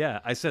that. Yeah.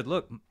 I said,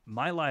 look,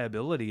 my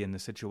liability in the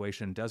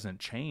situation doesn't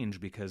change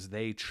because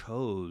they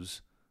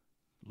chose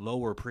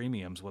lower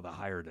premiums with a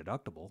higher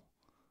deductible.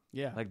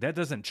 Yeah. Like that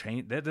doesn't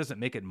change. That doesn't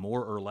make it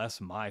more or less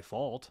my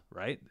fault,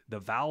 right? The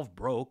valve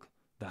broke.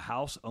 The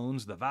house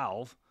owns the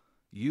valve.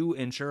 You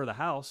insure the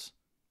house.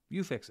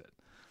 You fix it.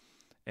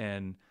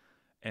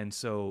 And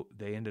so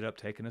they ended up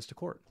taking us to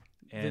court.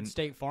 And did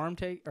State Farm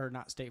take, or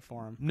not State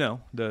Farm? No,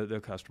 the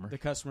customer. The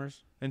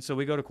customers. And so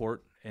we go to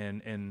court,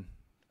 and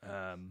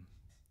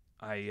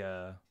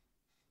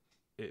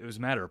it was a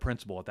matter of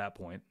principle at that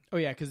point. Oh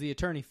yeah, because the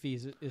attorney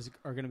fees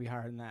are going to be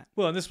higher than that.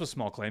 Well, and this was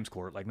small claims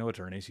court, like no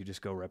attorneys. You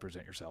just go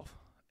represent yourself.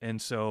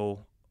 And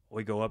so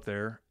we go up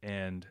there,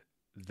 and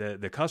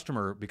the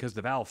customer, because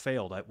the valve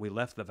failed, we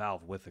left the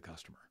valve with the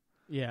customer.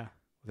 Yeah.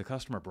 The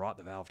customer brought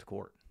the valve to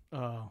court.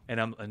 Oh.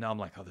 And now I'm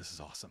like, oh, this is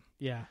awesome.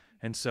 Yeah.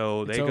 And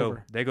so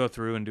they go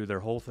through and do their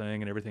whole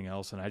thing and everything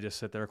else, and I just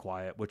sit there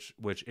quiet. Which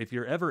if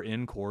you're ever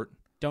in court,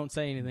 don't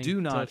say anything.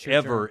 Do not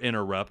ever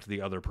interrupt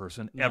the other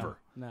person, ever.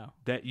 No.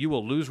 That you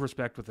will lose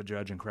respect with the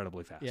judge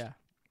incredibly fast. Yeah.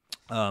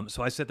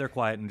 So I sit there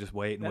quiet and just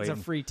wait and wait. That's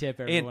a free tip,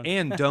 everyone.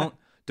 And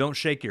don't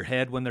shake your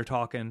head when they're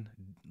talking.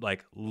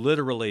 Like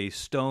literally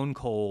stone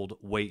cold,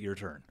 wait your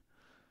turn.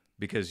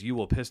 Because you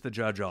will piss the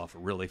judge off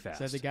really fast.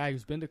 Said the guy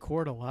who's been to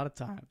court a lot of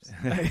times.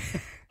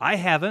 I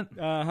haven't.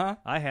 Uh-huh.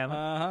 I haven't.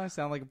 Uh-huh.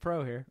 Sound like a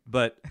pro here.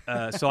 But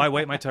so I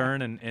wait my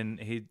turn, and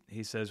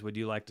he says, would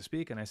you like to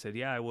speak? And I said,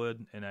 yeah, I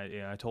would. And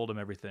I told him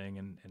everything.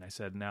 And I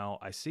said, now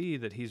I see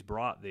that he's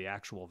brought the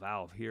actual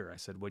valve here. I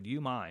said, would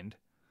you mind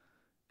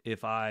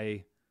if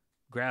I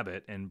grab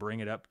it and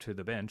bring it up to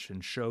the bench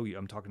and show you,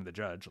 I'm talking to the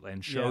judge,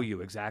 and show you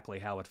exactly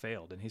how it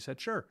failed? And he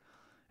said, sure.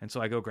 And so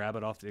I go grab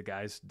it off the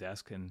guy's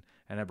desk and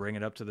I bring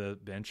it up to the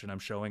bench, and I'm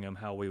showing him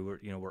how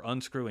we're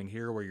unscrewing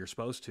here where you're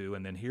supposed to,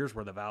 and then here's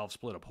where the valve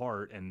split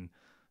apart, and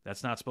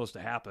that's not supposed to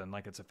happen.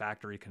 Like it's a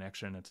factory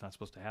connection. It's not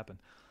supposed to happen.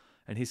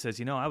 And he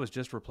says, I was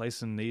just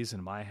replacing these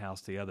in my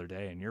house the other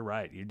day, and you're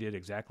right. You did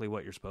exactly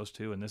what you're supposed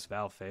to, and this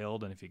valve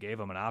failed, and if you gave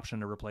him an option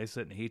to replace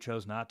it and he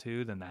chose not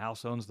to, then the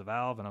house owns the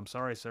valve, and I'm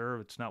sorry, sir,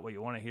 it's not what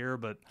you want to hear,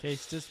 but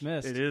case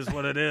dismissed. It is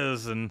what it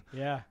is. And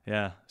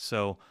yeah.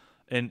 So,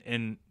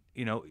 and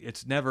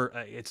it's never,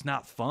 it's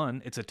not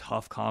fun. It's a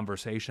tough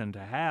conversation to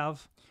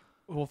have.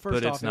 Well,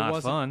 first but off, it's not it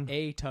wasn't fun.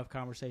 a tough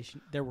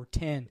conversation. There were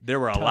 10. There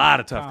were a lot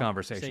of tough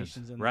conversations.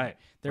 Right.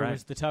 There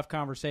was the tough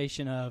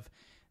conversation of,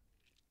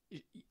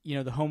 the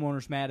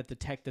homeowner's mad at the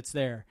tech that's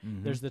there.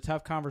 Mm-hmm. There's the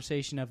tough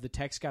conversation of the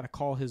tech's got to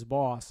call his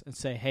boss and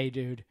say, hey,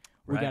 dude,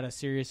 we got a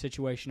serious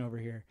situation over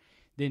here.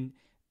 Then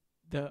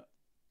the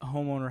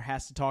homeowner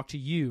has to talk to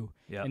you.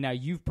 Yep. And now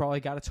you've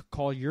probably got to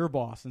call your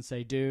boss and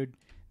say, dude,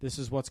 this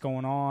is what's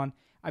going on.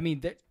 I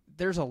mean,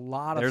 there's a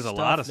lot of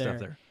stuff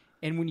there.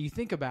 And when you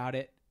think about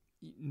it,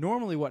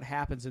 normally what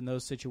happens in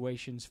those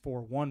situations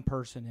for one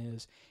person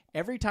is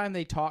every time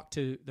they talk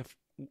to the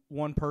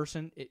one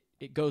person,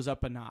 it goes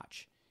up a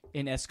notch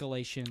in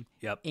escalation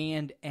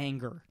and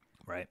anger,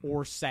 right,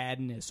 or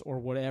sadness or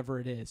whatever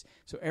it is.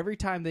 So every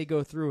time they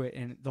go through it,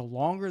 and the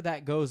longer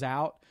that goes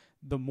out,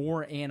 the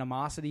more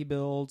animosity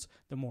builds,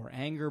 the more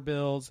anger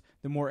builds,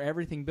 the more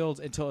everything builds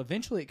until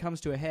eventually it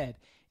comes to a head.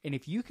 And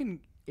if you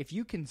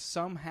can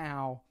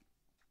somehow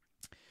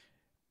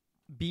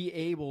be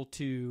able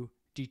to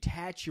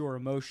detach your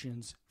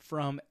emotions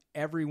from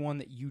everyone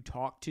that you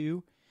talk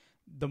to,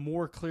 the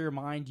more clear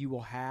mind you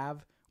will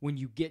have when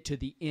you get to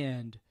the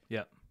end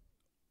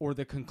or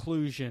the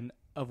conclusion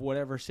of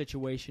whatever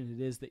situation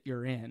it is that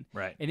you're in.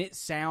 Right. And it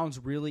sounds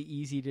really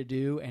easy to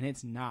do, and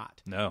it's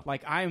not. No.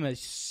 Like, I'm a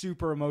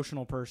super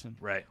emotional person.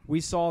 Right. We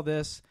saw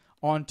this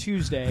on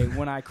Tuesday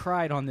when I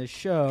cried on this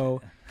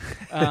show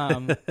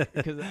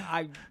because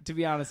I, to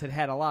be honest,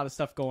 had a lot of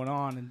stuff going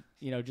on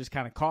and, just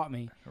kind of caught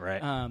me.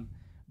 Right.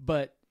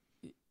 But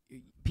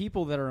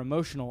people that are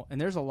emotional,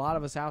 and there's a lot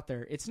of us out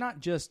there, it's not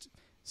just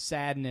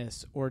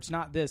sadness or it's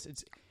not this.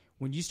 It's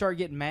when you start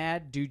getting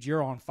mad, dude,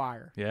 you're on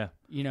fire. Yeah.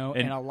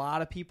 And a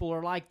lot of people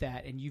are like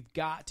that, and you've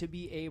got to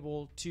be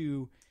able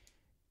to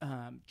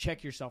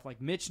check yourself. Like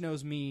Mitch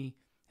has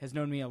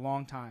known me a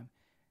long time.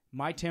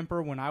 My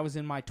temper when I was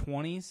in my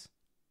 20s,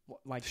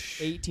 like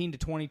 18 to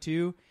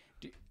 22,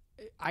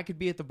 I could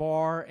be at the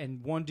bar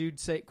and one dude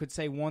could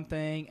say one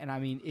thing, and I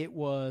mean, it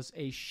was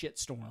a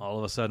shitstorm. All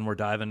of a sudden, we're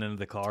diving into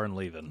the car and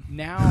leaving.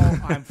 Now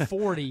I'm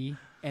 40,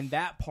 and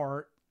that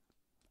part,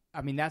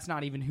 I mean, that's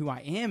not even who I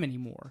am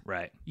anymore.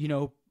 Right.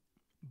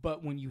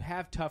 But when you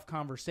have tough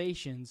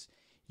conversations,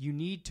 you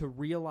need to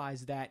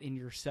realize that in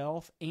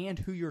yourself and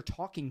who you're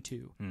talking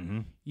to. Mm-hmm.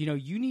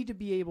 You need to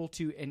be able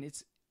to, and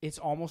it's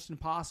almost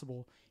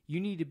impossible, you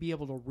need to be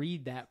able to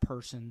read that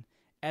person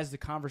as the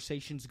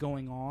conversation's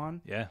going on,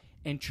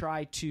 and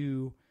try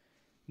to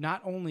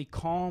not only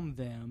calm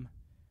them,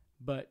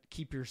 but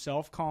keep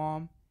yourself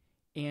calm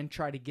and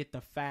try to get the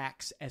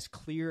facts as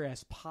clear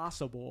as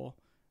possible,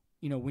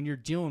 when you're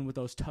dealing with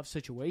those tough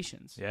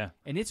situations. Yeah.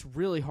 And it's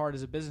really hard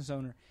as a business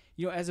owner.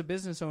 As a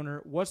business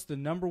owner, what's the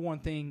number one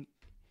thing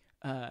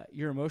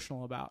you're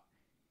emotional about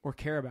or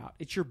care about?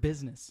 It's your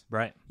business.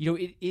 Right.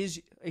 It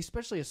is,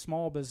 especially a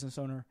small business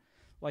owner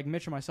like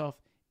Mitch or myself,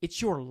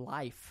 it's your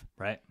life.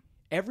 Right.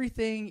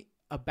 Everything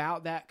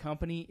about that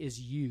company is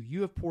you.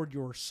 You have poured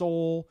your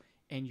soul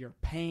and your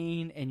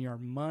pain and your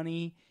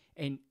money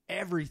and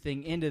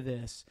everything into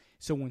this.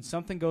 So when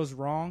something goes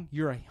wrong,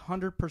 you're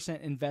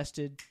 100%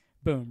 invested,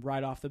 boom,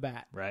 right off the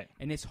bat. Right.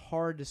 And it's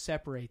hard to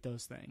separate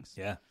those things.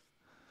 Yeah.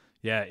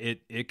 Yeah,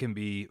 it can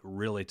be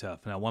really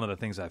tough. Now, one of the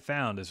things I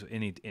found is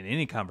in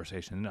any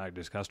conversation, not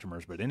just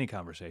customers, but any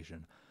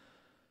conversation,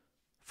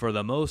 for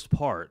the most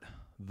part,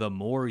 the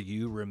more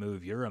you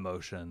remove your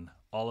emotion,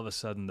 all of a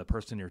sudden the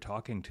person you're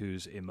talking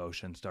to's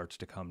emotion starts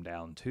to come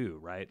down too,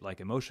 right? Like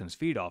emotions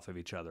feed off of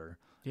each other.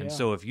 Yeah. And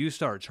so if you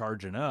start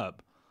charging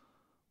up,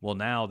 well,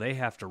 now they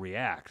have to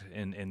react,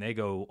 and they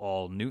go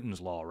all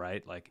Newton's law,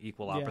 right? Like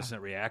equal opposite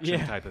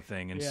reaction type of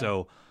thing. And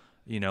so,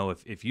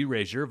 if you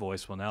raise your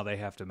voice, well, now they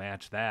have to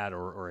match that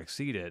or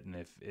exceed it,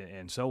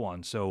 and so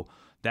on. So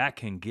that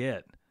can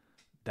get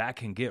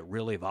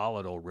really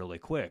volatile really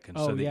quick. And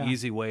so the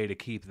easy way to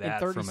keep that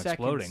from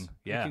exploding,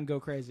 it can go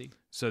crazy.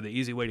 So the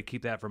easy way to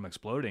keep that from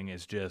exploding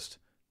is just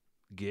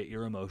get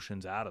your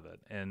emotions out of it.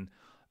 And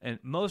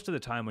most of the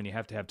time when you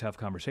have to have tough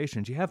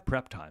conversations, you have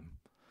prep time.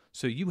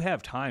 So you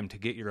have time to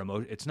get your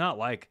emotion. It's not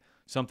like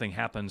something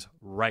happens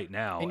right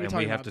now and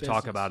we have to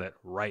talk about it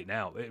right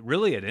now.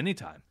 Really at any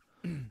time.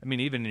 I mean,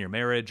 even in your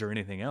marriage or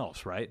anything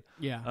else, right?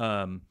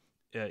 Yeah.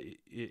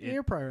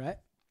 You're probably right.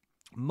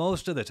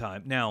 Most of the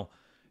time. Now,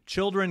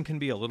 children can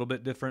be a little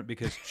bit different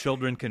because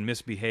children can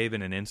misbehave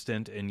in an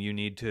instant, and you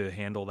need to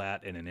handle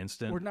that in an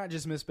instant. Or not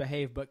just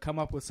misbehave, but come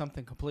up with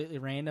something completely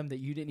random that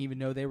you didn't even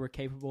know they were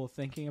capable of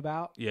thinking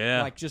about.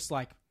 Yeah.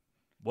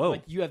 Whoa.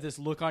 Like you have this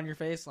look on your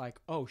face like,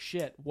 oh,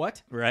 shit,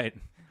 what? Right.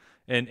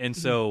 And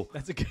so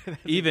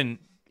even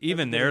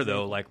there,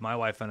 though, like my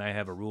wife and I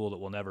have a rule that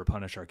we'll never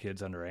punish our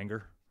kids under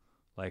anger.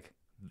 Like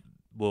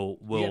we'll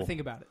you gotta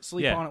think about it.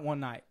 Sleep on it one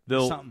night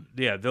or something.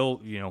 Yeah,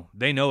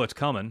 they know it's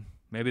coming.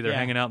 Maybe they're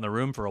hanging out in the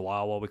room for a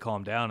while we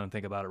calm down and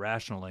think about it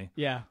rationally.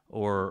 Yeah.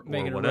 Or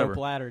making whatever. a rope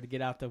ladder to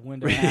get out the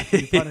window after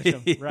you punish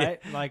them, right?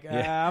 Like,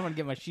 I'm going to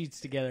get my sheets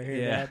together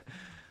here, Dad.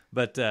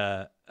 But,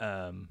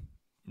 and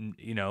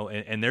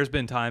there's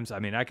been times, I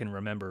mean, I can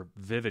remember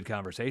vivid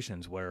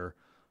conversations where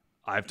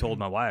I've told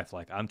my wife,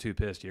 like, I'm too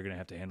pissed. You're going to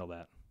have to handle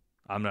that.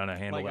 I'm going to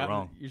handle it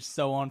wrong. You're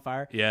so on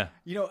fire. Yeah.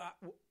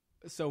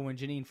 So when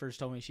Janine first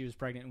told me she was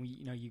pregnant, and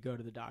you go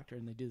to the doctor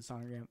and they do the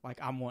sonogram, like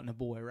I'm wanting a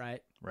boy,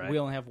 right? Right. We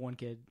only have one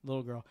kid,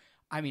 little girl.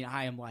 I mean,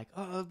 I am like,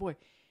 oh boy.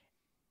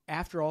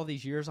 After all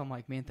these years, I'm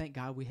like, man, thank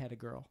God we had a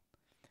girl.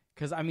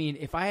 Because, I mean,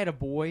 if I had a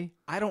boy,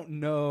 I don't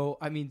know.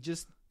 I mean,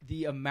 just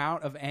the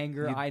amount of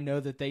anger I know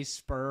that they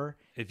spur.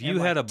 If you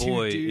had a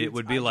boy, it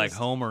would be like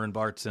Homer and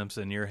Bart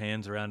Simpson, your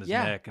hands around his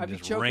neck and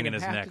just wringing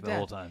his neck the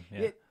whole time.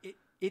 Yeah.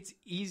 It's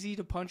easy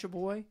to punch a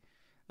boy,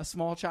 a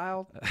small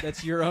child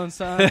that's your own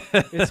son.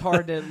 It's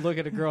hard to look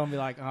at a girl and be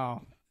like,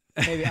 oh,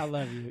 baby, I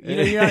love you.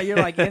 You're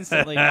like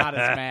instantly not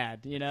as mad,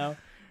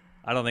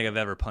 I don't think I've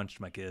ever punched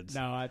my kids.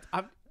 No,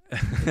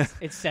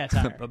 it's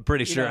satire. I'm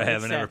pretty sure I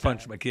haven't ever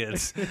punched my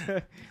kids.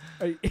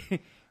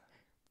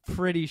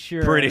 Pretty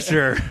sure. Pretty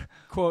sure.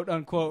 Quote,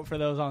 unquote, for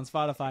those on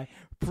Spotify.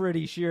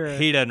 Pretty sure.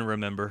 He doesn't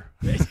remember.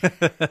 He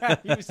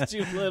was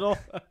too little,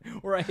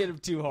 or I hit him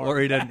too hard. Or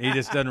he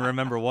just doesn't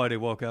remember what he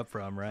woke up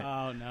from, right?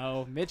 Oh,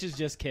 no. Mitch is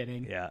just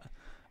kidding.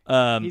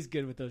 Yeah. He's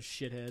good with those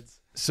shitheads.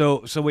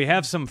 So we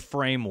have some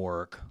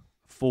framework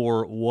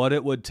for what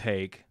it would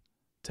take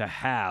to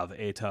have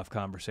a tough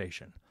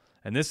conversation.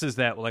 And this is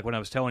that, like when I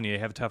was telling you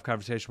have a tough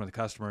conversation with a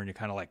customer and you're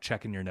kind of like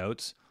checking your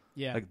notes.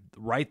 Yeah. Like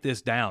write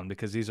this down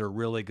because these are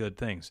really good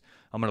things.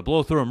 I'm going to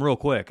blow through them real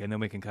quick and then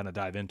we can kind of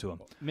dive into them.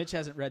 Mitch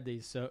hasn't read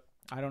these, so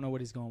I don't know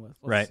what he's going with.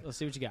 Let's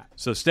see what you got.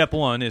 So step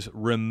 1 is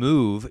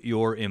remove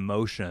your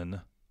emotion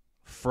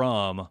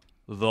from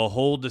the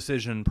whole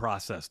decision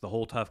process, the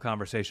whole tough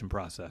conversation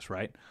process,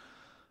 right?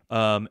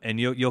 And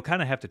you'll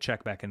kind of have to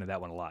check back into that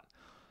one a lot.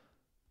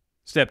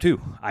 Step 2,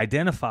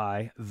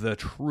 identify the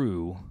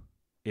true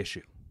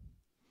issue.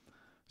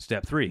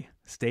 Step 3,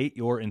 state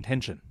your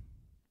intention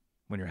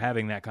when you're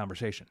having that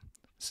conversation.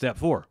 Step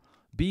 4,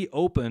 be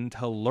open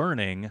to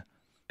learning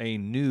a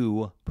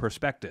new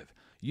perspective.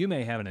 You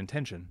may have an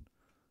intention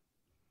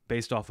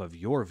based off of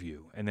your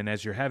view, and then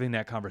as you're having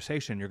that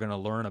conversation, you're going to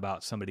learn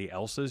about somebody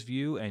else's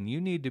view, and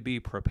you need to be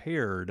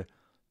prepared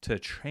to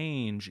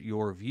change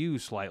your view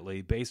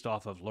slightly based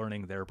off of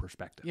learning their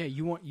perspective. Yeah,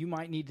 you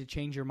might need to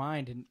change your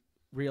mind and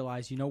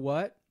realize, you know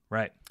what?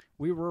 Right.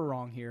 We were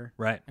wrong here.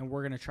 Right. And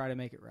we're going to try to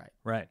make it right.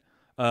 Right.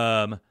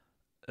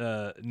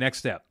 Next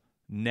step,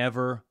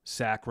 never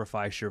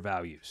sacrifice your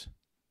values.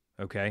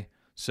 Okay?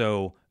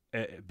 So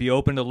be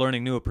open to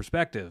learning new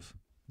perspective.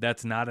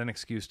 That's not an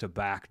excuse to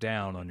back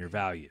down on your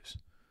values.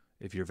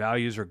 If your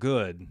values are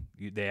good,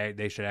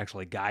 they should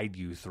actually guide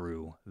you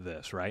through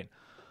this, right?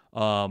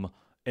 And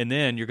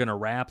then you're going to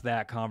wrap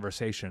that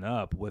conversation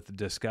up with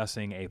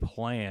discussing a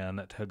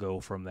plan to go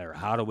from there.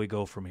 How do we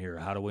go from here?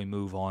 How do we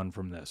move on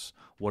from this?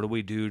 What do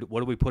we do? What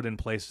do we put in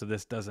place so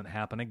this doesn't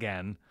happen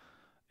again?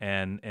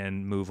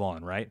 And move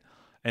on, right?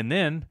 And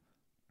then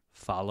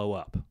follow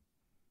up.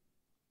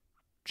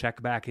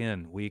 Check back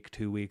in week,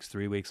 2 weeks,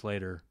 3 weeks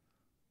later.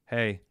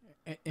 Hey.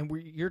 And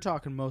you're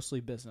talking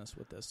mostly business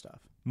with this stuff.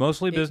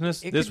 Mostly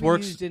business. This this could be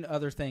works. used in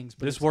other things.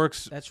 But this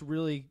works. That's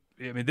really.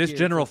 I mean, this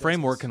general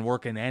framework can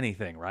work in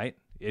anything, right?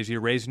 As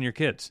you're raising your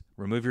kids,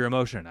 remove your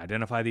emotion,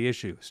 identify the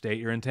issue, state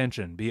your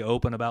intention, be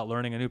open about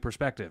learning a new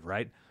perspective,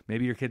 right?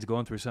 Maybe your kid's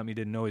going through something you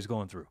didn't know he's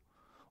going through.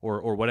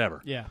 Or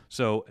whatever. Yeah.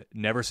 So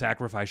never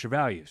sacrifice your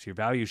values. Your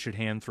values should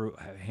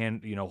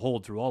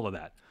hold through all of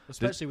that.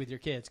 Especially with your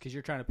kids, because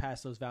you're trying to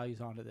pass those values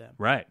on to them.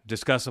 Right.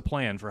 Discuss a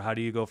plan for how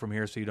do you go from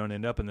here so you don't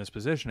end up in this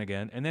position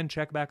again, and then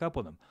check back up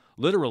with them.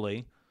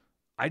 Literally,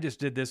 I just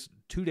did this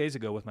 2 days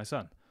ago with my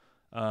son.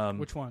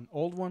 Which one?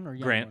 Old one or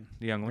young Grant, one?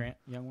 the young one. Grant,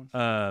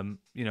 young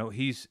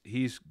one.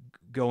 He's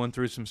going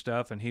through some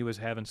stuff, and he was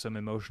having some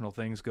emotional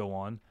things go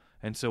on,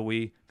 and so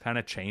we kind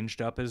of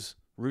changed up his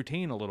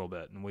routine a little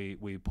bit, and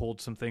we pulled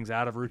some things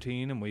out of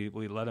routine, and we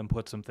let him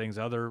put some things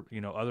other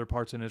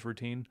parts in his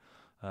routine.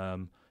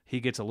 He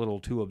gets a little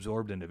too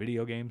absorbed into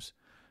video games,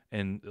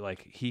 and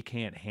like he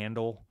can't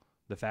handle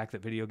the fact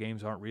that video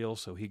games aren't real,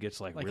 so he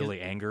gets like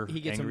really angry. He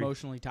gets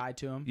emotionally tied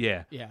to them.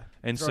 Yeah.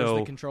 And throws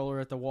the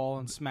controller at the wall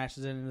and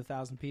smashes it into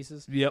 1,000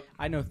 pieces. Yep.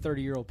 I know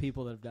 30-year-old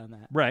people that have done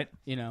that. Right.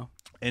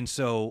 And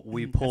so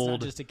we that's pulled.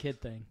 not just a kid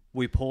thing.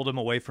 We pulled him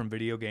away from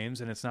video games,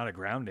 and it's not a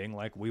grounding.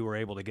 Like we were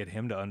able to get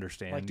him to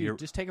understand. Like, dude,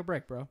 just take a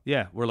break, bro.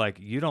 Yeah, we're like,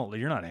 you're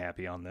not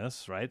happy on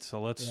this, right?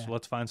 So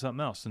let's find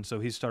something else. And so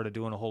he started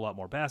doing a whole lot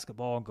more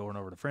basketball, going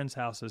over to friends'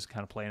 houses,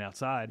 kind of playing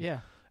outside. Yeah.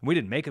 And we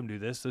didn't make him do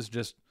this. This is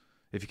just,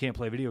 if you can't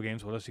play video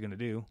games, what else are you going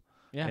to do?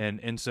 Yeah.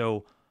 And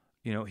so,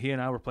 he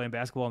and I were playing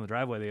basketball in the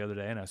driveway the other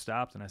day, and I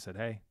stopped and I said,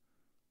 hey,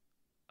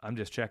 I'm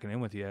just checking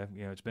in with you.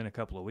 It's been a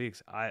couple of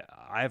weeks.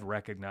 I've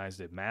recognized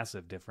a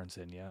massive difference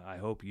in you. I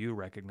hope you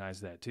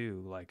recognize that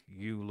too. Like,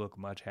 you look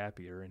much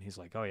happier. And he's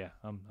like, oh yeah,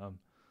 I'm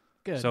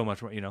good. So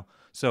much more,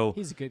 So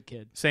he's a good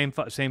kid. Same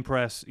same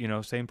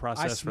process for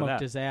that. I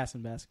smoked his ass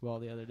in basketball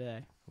the other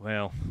day.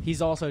 Well,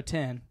 he's also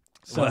 10.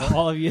 So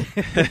all of you.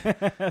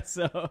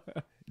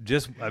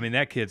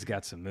 That kid's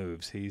got some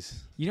moves.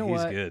 He's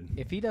good.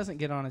 If he doesn't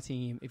get on a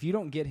team, if you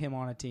don't get him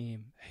on a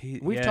team,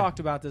 we've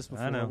talked about this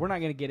before. We're not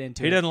going to get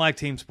into it. He doesn't like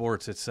team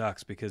sports. It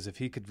sucks because if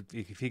he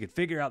could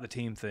figure out the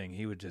team thing,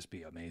 he would just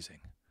be amazing.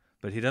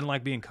 But he doesn't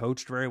like being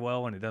coached very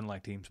well, and he doesn't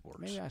like team sports.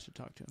 Maybe I should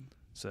talk to him.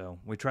 So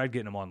we tried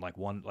getting him on I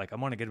want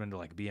to get him into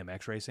like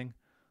BMX racing,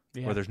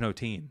 where there's no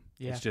team.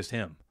 Yeah. It's just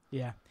him.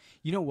 Yeah.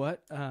 You know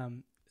what?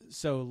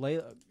 So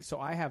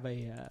I have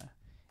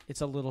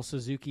it's a little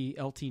Suzuki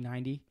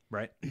LT90.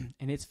 Right.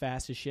 And it's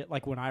fast as shit.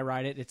 Like when I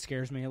ride it, it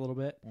scares me a little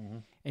bit. Mm-hmm.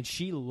 And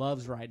she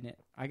loves riding it.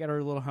 I got her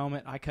a little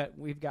helmet.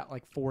 We've got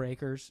like 4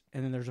 acres,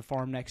 and then there's a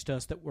farm next to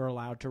us that we're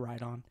allowed to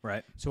ride on.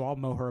 Right. So I'll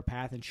mow her a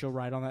path, and she'll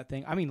ride on that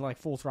thing. I mean, like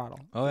full throttle.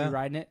 Oh, yeah.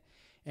 Riding it.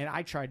 And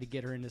I tried to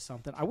get her into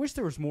something. I wish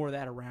there was more of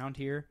that around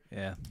here.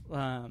 Yeah.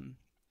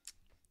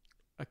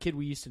 A kid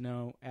we used to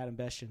know, Adam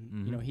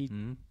Bestian,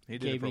 he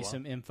gave me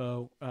some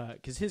info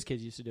because his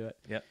kids used to do it.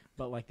 Yep.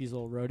 But like these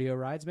little rodeo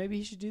rides, maybe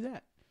he should do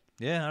that.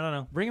 Yeah, I don't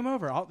know. Bring him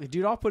over. I'll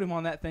put him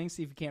on that thing,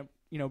 see if he can't,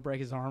 break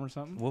his arm or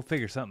something. We'll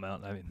figure something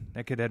out. I mean,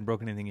 that kid hadn't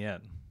broken anything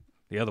yet.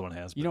 The other one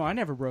has. I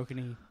never broke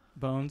any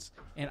bones.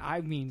 And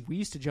I mean, we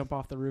used to jump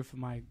off the roof of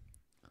my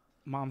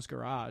mom's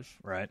garage.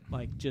 Right.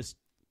 It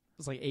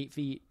was like 8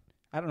 feet.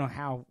 I don't know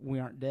how we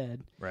aren't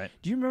dead. Right.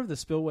 Do you remember the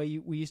spillway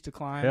we used to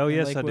climb? Hell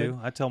yes, Lakewood? I do.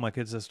 I tell my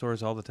kids those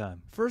stories all the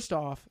time. First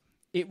off,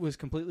 it was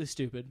completely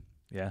stupid.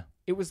 Yeah.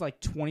 It was like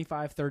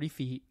 25, 30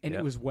 feet, and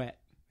it was wet.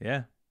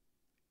 Yeah.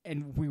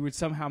 And we would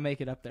somehow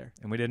make it up there.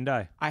 And we didn't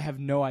die. I have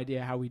no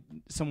idea how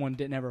someone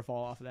didn't ever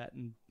fall off of that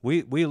and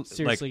we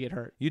seriously get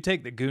hurt. You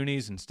take the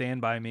Goonies and Stand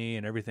By Me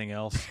and everything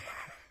else.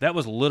 That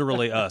was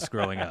literally us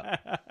growing up.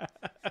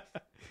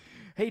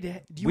 Hey,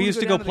 Dad, we used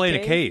to go play in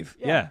a cave.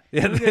 Yeah.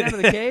 You want to go down to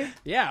the cave?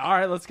 Yeah. All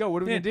right, let's go.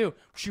 What are we going to do?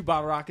 Shoot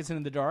bottle rockets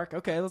into the dark?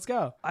 Okay, let's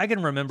go. I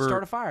can remember.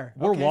 Start a fire.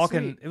 We're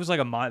walking. Sweet. It was like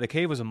a mile. The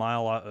cave was a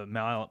mile.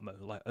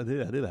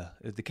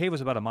 The cave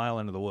was about a mile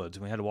into the woods,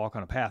 and we had to walk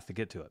on a path to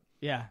get to it.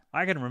 Yeah.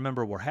 I can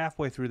remember we're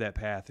halfway through that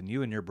path, and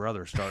you and your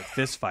brother start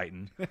fist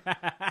fighting.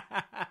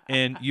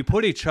 And you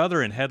put each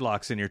other in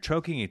headlocks, and you're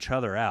choking each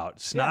other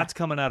out. Snot's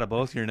coming out of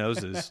both your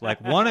noses.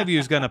 Like one of you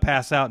is going to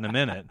pass out in a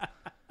minute.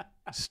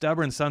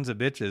 Stubborn sons of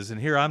bitches, and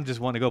here I'm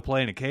just wanting to go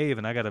play in a cave,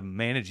 and I got to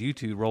manage you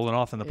two rolling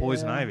off in the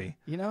poison ivy.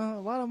 A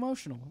lot of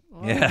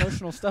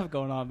emotional stuff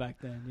going on back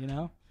then.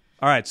 All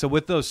right, so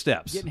with those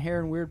steps, getting hair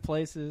in weird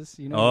places.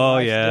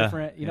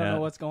 Different. You don't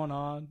know what's going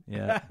on.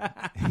 Yeah,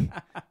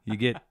 you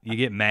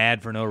get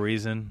mad for no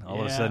reason.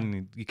 All of a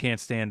sudden, you can't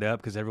stand up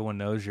because everyone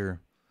knows you're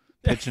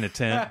pitching a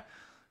tent.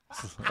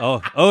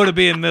 To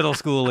be in middle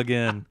school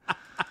again.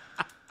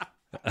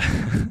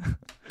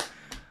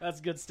 That's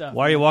good stuff.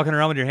 Why are you walking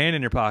around with your hand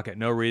in your pocket?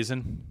 No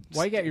reason.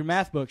 Why you got your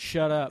math book?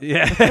 Shut up.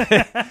 Yeah.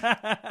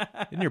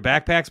 Isn't your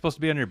backpack supposed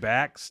to be on your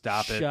back?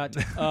 Stop it. Shut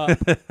up.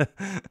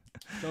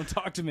 Don't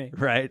talk to me.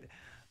 Right.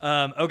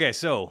 Okay,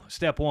 so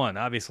step 1,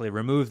 obviously,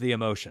 remove the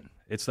emotion.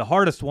 It's the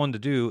hardest one to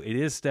do. It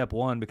is step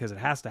 1 because it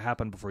has to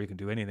happen before you can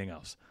do anything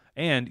else.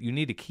 And you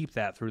need to keep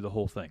that through the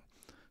whole thing.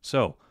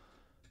 So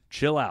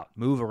chill out,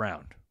 move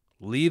around,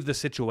 leave the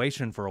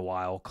situation for a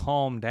while,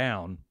 calm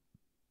down,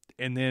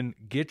 and then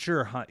get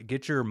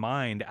your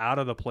mind out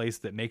of the place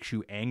that makes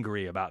you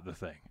angry about the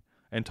thing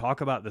and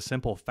talk about the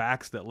simple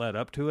facts that led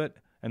up to it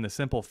and the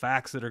simple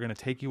facts that are going to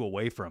take you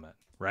away from it,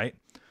 right?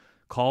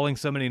 Calling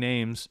so many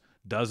names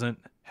doesn't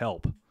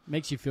help.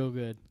 Makes you feel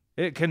good.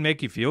 It can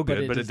make you feel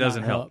good, but it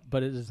doesn't help.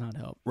 But it does not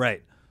help.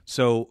 Right.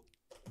 So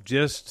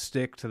just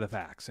stick to the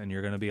facts and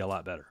you're going to be a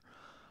lot better.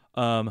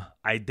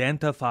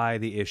 Identify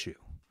the issue.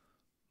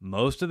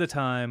 Most of the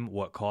time,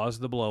 what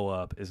caused the blow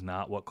up is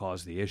not what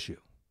caused the issue.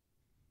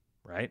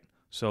 Right?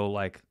 So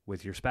like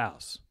with your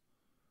spouse,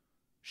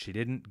 she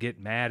didn't get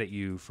mad at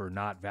you for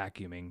not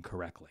vacuuming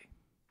correctly.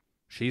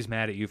 She's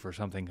mad at you for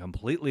something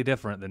completely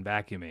different than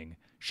vacuuming.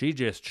 She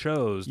just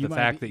chose the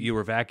fact that you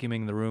were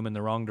vacuuming the room in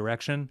the wrong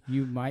direction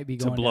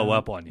to blow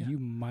up on you. You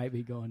might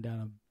be going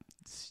down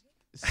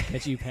a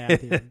sketchy path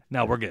here.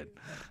 No, we're good.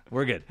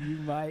 We're good. You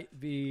might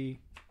be,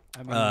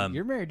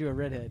 you're married to a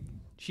redhead.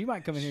 She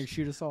might come in here and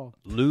shoot us all.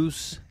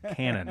 Loose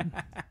cannon.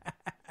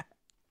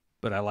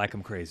 But I like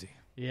them crazy.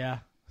 Yeah.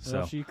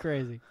 So she's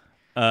crazy.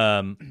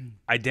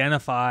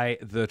 Identify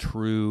the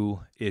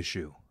true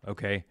issue.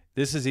 Okay,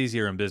 this is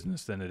easier in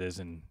business than it is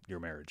in your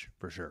marriage,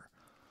 for sure,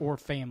 or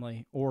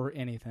family, or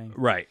anything.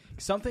 Right.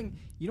 Something.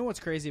 You know what's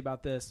crazy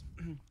about this?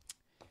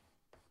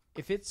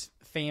 If it's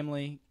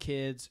family,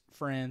 kids,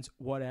 friends,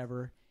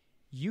 whatever,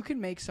 you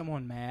can make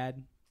someone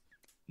mad,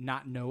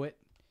 not know it,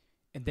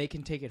 and they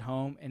can take it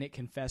home, and it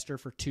can fester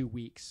for 2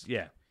 weeks.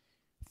 Yeah.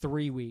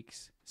 3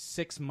 weeks,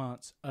 6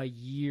 months, a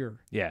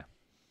year. Yeah.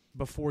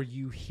 Before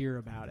you hear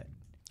about it.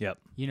 Yep.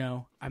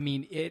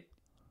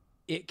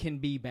 It can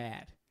be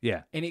bad.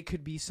 Yeah. And it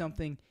could be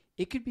something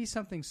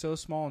so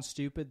small and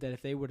stupid that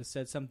if they would have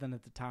said something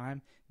at the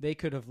time, they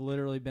could have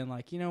literally been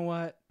like, you know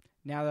what?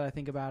 Now that I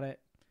think about it,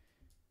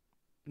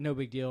 no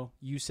big deal.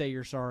 You say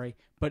you're sorry.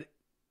 But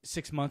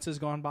 6 months has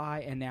gone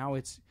by and now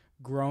it's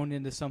grown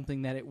into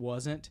something that it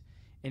wasn't.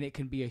 And it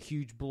can be a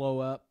huge blow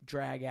up,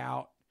 drag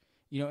out,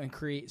 and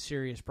create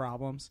serious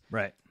problems.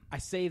 Right. I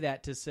say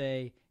that to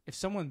say, if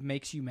someone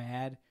makes you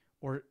mad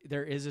or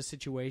there is a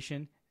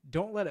situation,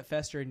 don't let it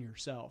fester in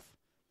yourself.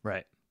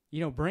 Right.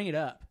 Bring it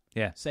up.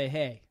 Yeah. Say,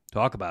 hey.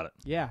 Talk about it.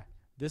 Yeah.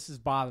 This is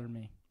bothering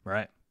me.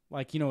 Right.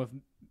 Like, if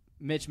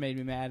Mitch made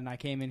me mad and I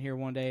came in here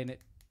one day and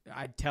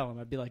I'd tell him,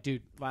 I'd be like,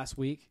 dude, last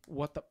week,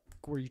 what the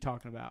were you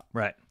talking about?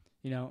 Right.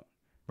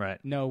 Right.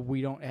 No,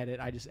 we don't edit.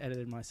 I just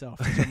edited myself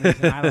for some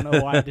reason. I don't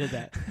know why I did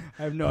that.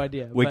 I have no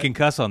idea. We can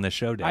cuss on this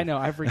show, Dave. I know.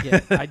 I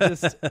forget. I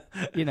just,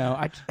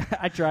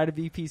 I try to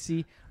be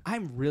PC.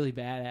 I'm really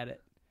bad at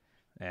it.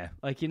 Yeah.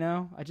 Like,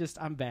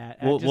 I'm bad.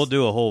 We'll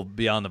do a whole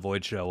Beyond the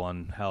Void show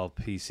on how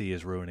PC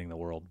is ruining the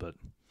world, but.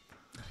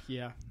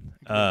 Yeah.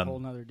 A whole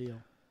nother deal.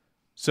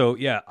 So,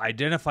 yeah,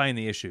 identifying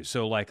the issue.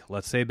 So, like,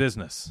 let's say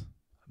business.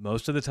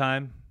 Most of the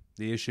time,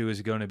 the issue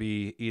is going to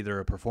be either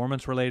a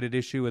performance-related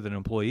issue with an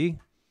employee,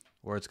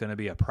 or it's going to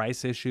be a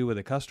price issue with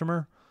a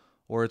customer,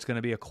 or it's going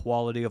to be a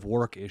quality of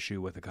work issue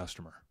with a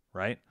customer,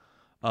 right?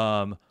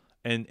 And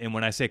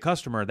when I say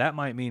customer, that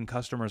might mean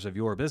customers of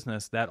your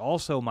business. That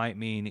also might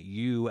mean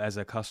you as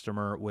a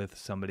customer with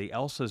somebody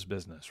else's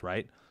business,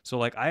 right? So,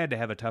 like, I had to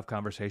have a tough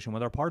conversation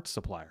with our parts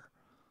supplier,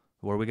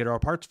 where we get our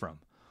parts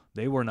from.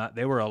 They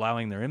were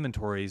allowing their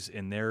inventories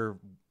in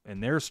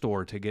their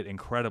store to get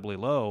incredibly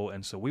low,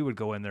 and so we would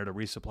go in there to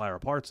resupply our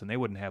parts, and they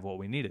wouldn't have what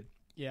we needed.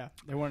 Yeah,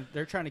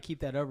 they're trying to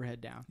keep that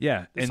overhead down.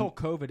 Yeah. This whole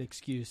COVID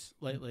excuse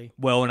lately.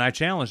 Well, and I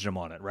challenged them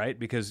on it, right?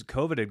 Because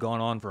COVID had gone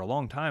on for a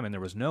long time and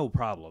there was no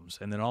problems.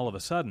 And then all of a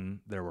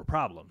sudden, there were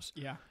problems.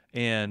 Yeah.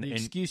 And the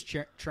excuse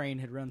train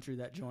had run through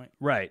that joint.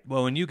 Right.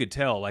 Well, and you could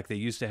tell, like, they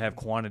used to have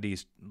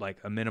quantities, like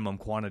a minimum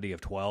quantity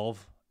of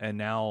 12. And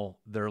now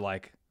they're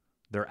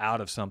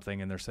out of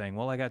something and they're saying,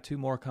 well, I got 2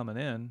 more coming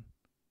in.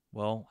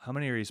 Well, how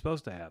many are you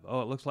supposed to have?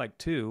 Oh, it looks like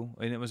 2,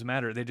 and it was a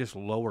matter. They just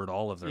lowered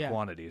all of their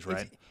quantities,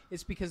 right?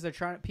 It's because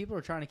people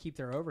are trying to keep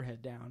their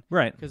overhead down,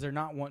 right? Because they're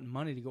not wanting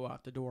money to go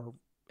out the door,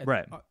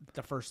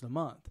 the first of the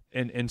month.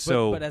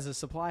 But as a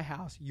supply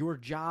house, your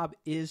job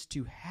is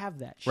to have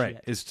that shit. Right,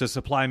 is to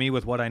supply me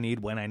with what I need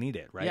when I need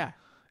it, right? Yeah.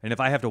 And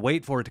if I have to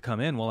wait for it to come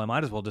in, well, I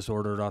might as well just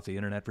order it off the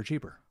internet for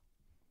cheaper.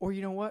 Or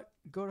you know what?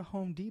 Go to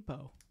Home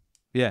Depot.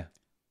 Yeah.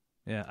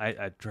 Yeah,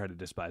 I try to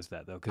despise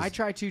that, though. I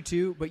try to,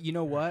 too, but you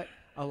know what?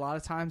 A lot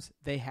of times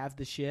they have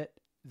the shit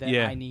that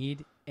I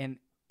need, and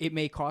it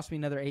may cost me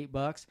another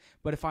 $8,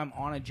 but if I'm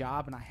on a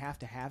job and I have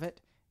to have it,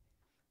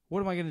 what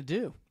am I going to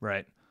do?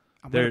 Right.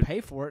 I'm going to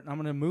pay for it, and I'm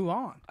going to move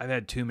on. I've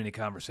had too many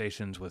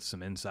conversations with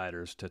some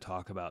insiders to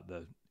talk about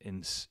the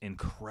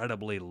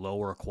incredibly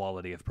lower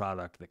quality of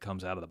product that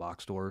comes out of the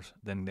box stores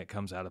than that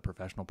comes out of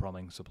professional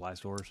plumbing supply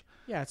stores.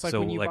 Yeah, it's like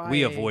when you buy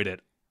we avoid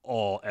it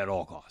at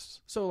all costs.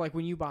 So, like,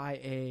 when you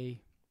buy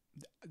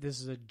this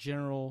is a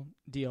general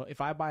deal. If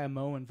I buy a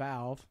Moen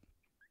valve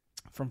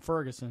from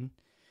Ferguson,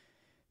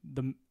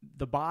 the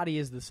body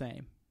is the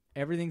same.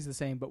 Everything's the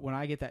same, but when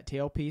I get that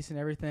tailpiece and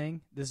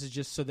everything, this is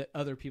just so that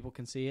other people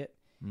can see it.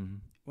 Mm-hmm.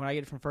 When I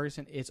get it from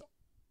Ferguson, it's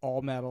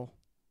all metal.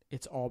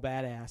 It's all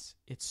badass.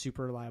 It's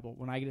super reliable.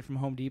 When I get it from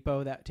Home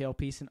Depot, that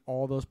tailpiece and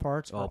all those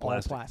parts are all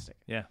plastic.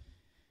 Yeah.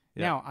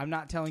 Now, I'm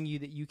not telling you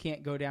that you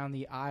can't go down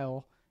the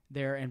aisle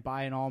there and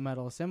buy an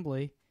all-metal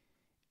assembly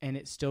and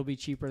it still be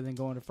cheaper than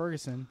going to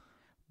Ferguson,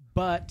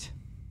 but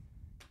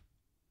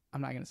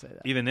I'm not going to say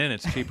that. Even then,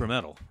 it's cheaper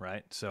metal,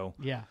 right? So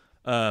yeah.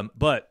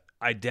 But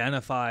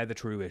identify the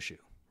true issue,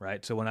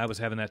 right? So when I was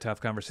having that tough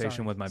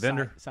conversation with my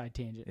vendor, side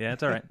tangent. Yeah,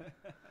 it's all right.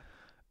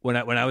 When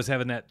I was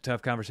having that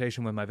tough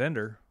conversation with my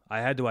vendor, I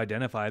had to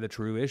identify the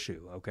true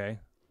issue. Okay,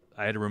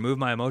 I had to remove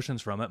my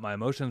emotions from it. My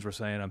emotions were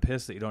saying, "I'm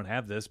pissed that you don't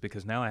have this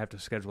because now I have to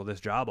schedule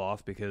this job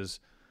off because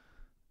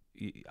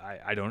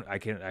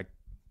I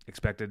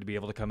expected to be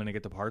able to come in and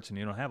get the parts and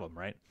you don't have them,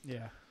 right?"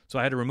 Yeah. So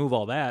I had to remove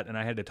all that, and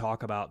I had to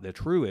talk about the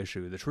true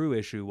issue. The true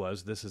issue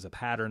was this is a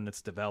pattern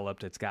that's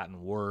developed. It's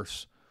gotten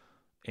worse,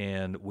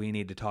 and we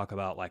need to talk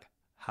about, like,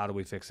 how do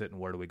we fix it and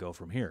where do we go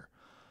from here?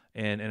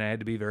 And I had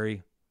to be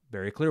very,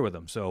 very clear with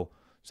them. So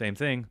same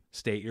thing,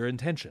 state your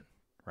intention,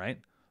 right?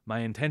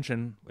 My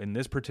intention in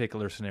this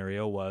particular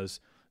scenario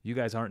was you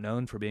guys aren't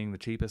known for being the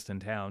cheapest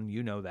in town.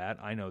 You know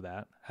that. I know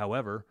that.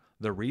 However,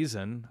 the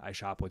reason I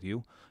shop with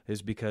you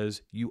is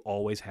because you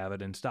always have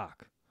it in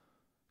stock.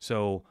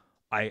 So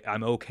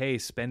I'm okay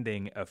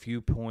spending a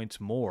few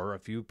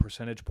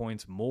percentage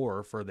points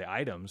more for the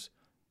items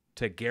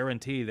to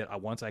guarantee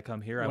that once I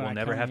come here, I will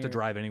never have to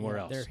drive anywhere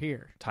else. They're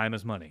here. Time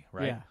is money,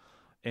 right? Yeah.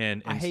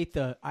 And I hate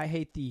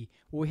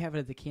we have it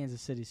at the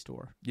Kansas City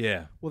store.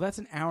 Yeah. Well, that's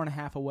an hour and a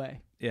half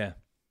away. Yeah.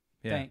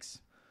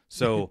 Thanks.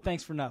 So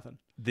thanks for nothing.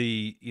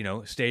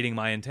 Stating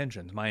my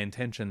intentions. My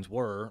intentions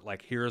were,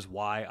 like, here's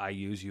why I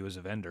use you as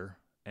a vendor,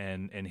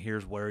 and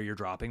here's where you're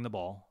dropping the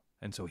ball,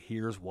 and so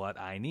here's what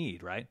I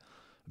need, right?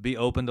 Be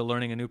open to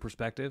learning a new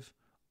perspective.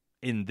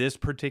 In this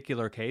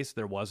particular case,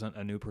 there wasn't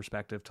a new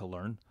perspective to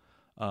learn.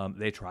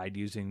 They tried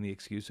using the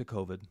excuse of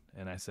COVID,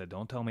 and I said,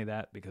 don't tell me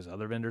that, because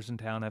other vendors in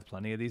town have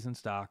plenty of these in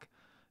stock,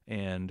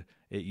 and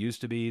it used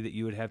to be that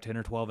you would have 10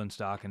 or 12 in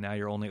stock, and now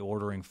you're only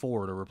ordering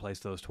 4 to replace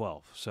those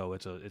 12. So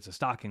it's a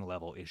stocking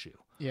level issue.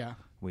 Yeah.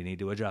 We need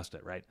to adjust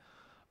it, right?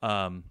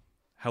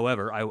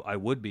 However, I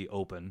would be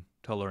open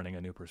to learning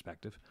a new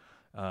perspective.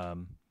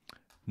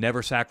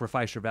 Never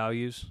sacrifice your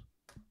values.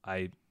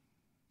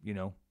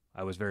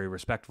 I was very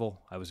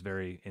respectful. I was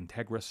very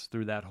integrous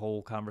through that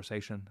whole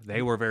conversation.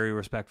 They were very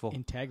respectful.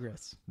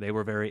 Integrous. They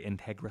were very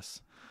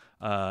integrous.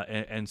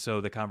 And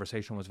so the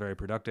conversation was very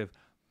productive.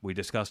 We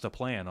discussed a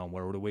plan on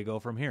where do we go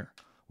from here.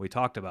 We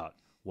talked about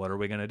what are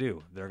we going to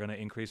do. They're going to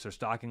increase their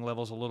stocking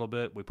levels a little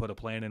bit. We put a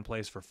plan in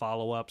place for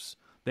follow-ups.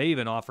 They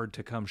even offered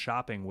to come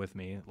shopping with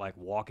me, like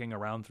walking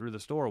around through the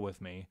store with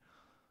me.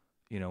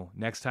 You know,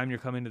 next time you're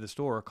coming to the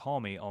store,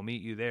 call me. I'll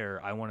meet you there.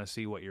 I want to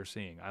see what you're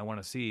seeing. I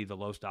want to see the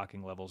low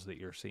stocking levels that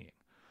you're seeing.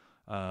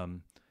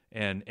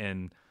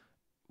 And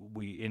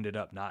we ended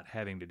up not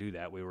having to do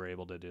that. We were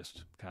able to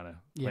just kind of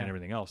plan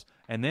everything else.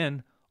 And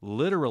then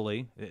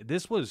literally,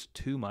 this was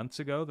 2 months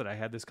ago that I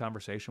had this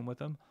conversation with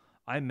them.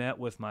 I met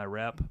with my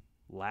rep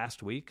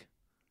last week,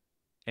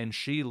 and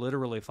she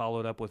literally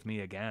followed up with me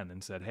again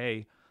and said,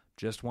 hey,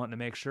 just wanting to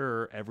make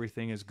sure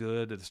everything is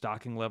good. The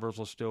stocking levels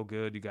are still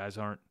good. You guys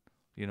aren't,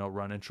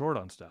 running short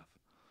on stuff.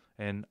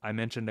 And I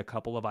mentioned a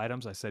couple of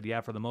items. I said,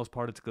 yeah, for the most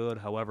part, it's good.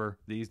 However,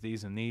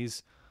 these, and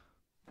these,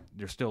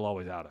 you're still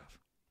always out of.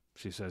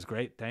 She says,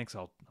 great, thanks.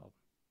 I'll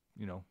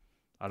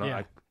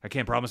I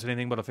can't promise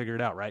anything, but I'll figure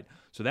it out. Right.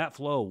 So that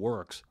flow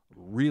works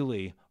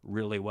really,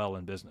 really well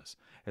in business.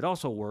 It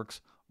also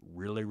works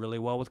really, really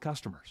well with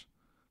customers,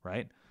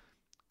 right?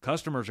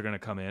 Customers are going to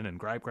come in and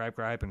gripe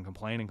and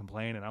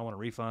complain. And I want a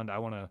refund. I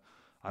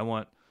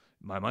want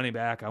my money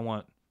back. I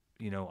want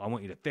you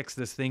to fix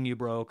this thing you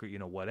broke or,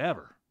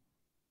 whatever.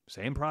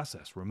 Same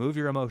process. Remove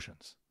your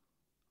emotions.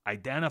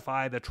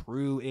 Identify the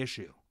true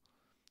issue.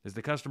 Is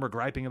the customer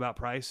griping about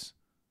price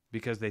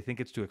because they think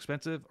it's too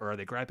expensive, or are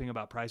they griping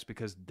about price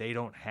because they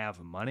don't have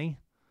money?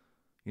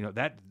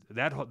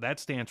 That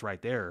stance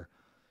right there.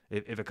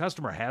 If a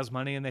customer has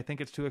money and they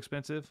think it's too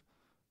expensive,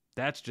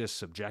 that's just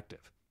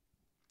subjective.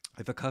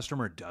 If a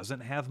customer doesn't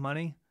have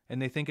money and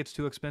they think it's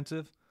too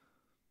expensive,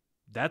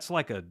 that's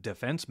like a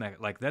defense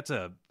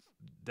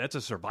that's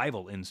a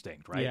survival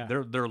instinct, right?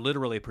 Yeah. They're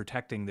literally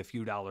protecting the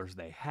few dollars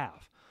they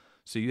have.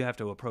 So you have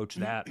to approach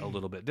that a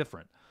little bit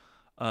different.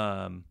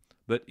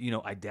 But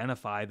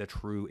identify the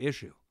true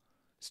issue.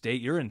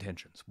 State your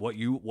intentions. What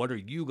are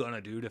you going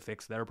to do to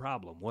fix their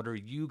problem? What are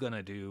you going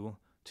to do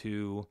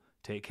to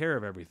take care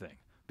of everything?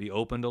 Be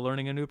open to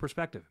learning a new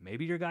perspective.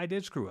 Maybe your guy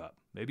did screw up.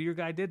 Maybe your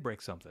guy did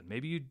break something.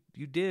 Maybe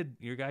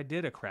your guy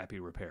did a crappy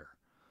repair.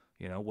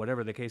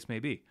 Whatever the case may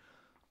be.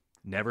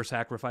 Never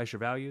sacrifice your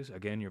values.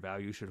 Again, your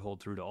values should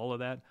hold through to all of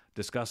that.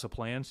 Discuss a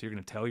plan. So you're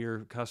going to tell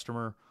your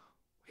customer,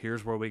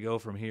 here's where we go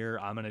from here.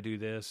 I'm going to do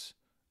this.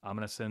 I'm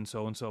going to send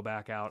so-and-so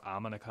back out.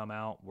 I'm going to come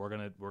out. We're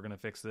going to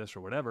fix this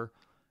or whatever.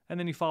 And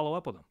then you follow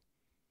up with them.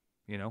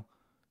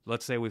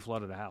 Let's say we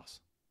flooded a house,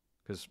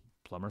 because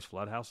plumbers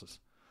flood houses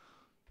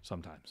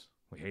sometimes.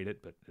 We hate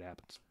it, but it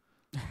happens.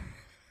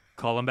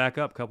 Call them back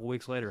up a couple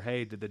weeks later.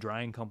 Hey, did the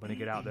drying company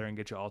get out there and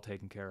get you all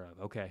taken care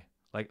of? Okay.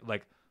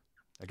 Like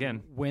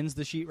again. When's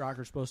the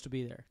sheetrocker supposed to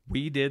be there?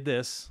 We did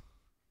this.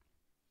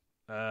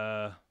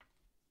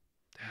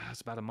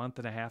 It's about a month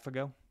and a half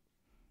ago,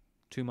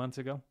 2 months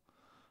ago.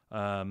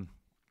 One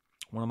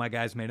of my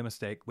guys made a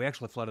mistake. We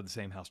actually flooded the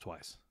same house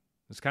twice.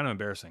 It's kind of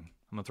embarrassing.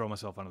 I'm going to throw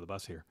myself under the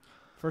bus here.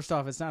 First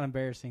off, it's not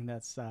embarrassing.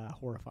 That's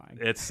horrifying.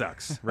 It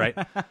sucks, right?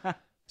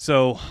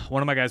 So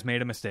one of my guys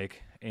made a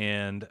mistake,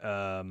 and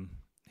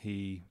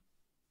he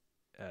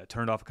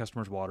turned off a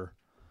customer's water,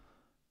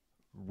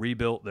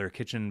 rebuilt their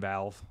kitchen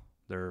valve,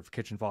 their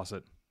kitchen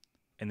faucet,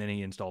 and then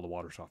he installed a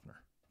water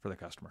softener for the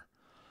customer.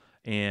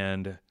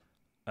 And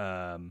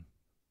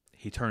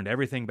he turned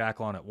everything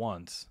back on at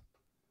once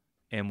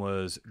and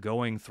was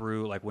going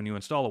through, like when you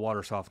install a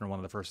water softener, one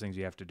of the first things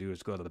you have to do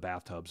is go to the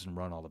bathtubs and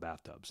run all the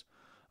bathtubs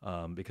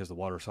because the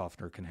water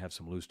softener can have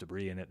some loose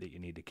debris in it that you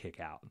need to kick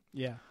out.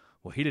 Yeah.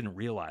 Well, he didn't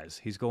realize.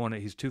 He's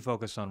too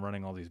focused on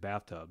running all these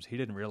bathtubs. He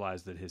didn't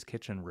realize that his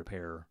kitchen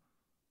repair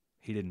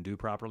he didn't do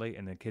properly,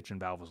 and the kitchen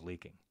valve was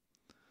leaking.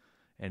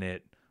 And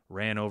it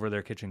ran over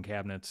their kitchen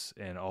cabinets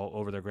and all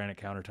over their granite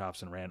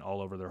countertops and ran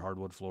all over their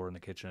hardwood floor in the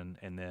kitchen.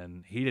 And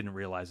then he didn't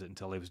realize it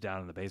until he was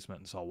down in the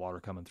basement and saw water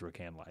coming through a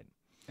can light.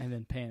 And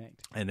then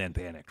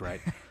panicked.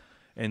 Right?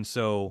 And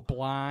so...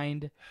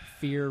 Blind,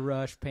 fear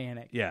rush,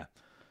 panic. Yeah.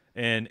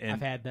 And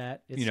I've had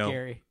that. It's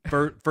scary.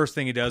 First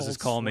thing he does is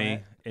call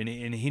sweat. me,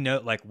 and he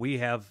know, like, we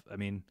have,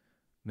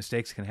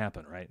 mistakes can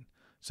happen, right?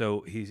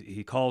 So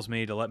he calls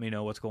me to let me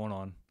know what's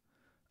going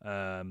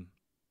on.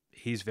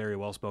 He's very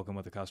well spoken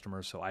with the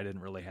customers, so I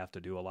didn't really have to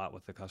do a lot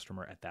with the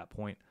customer at that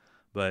point.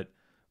 But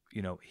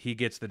he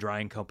gets the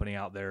drying company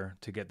out there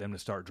to get them to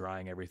start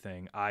drying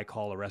everything. I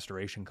call a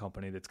restoration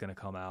company that's going to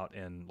come out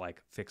and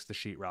fix the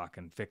sheetrock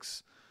and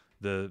fix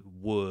the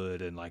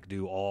wood and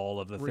do all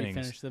of the things.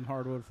 Refinish them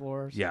hardwood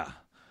floors. Yeah.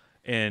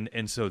 And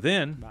so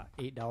then about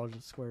 $8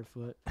 a square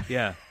foot.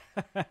 Yeah.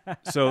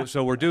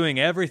 So we're doing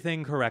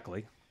everything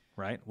correctly,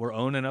 right? We're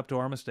owning up to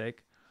our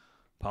mistake,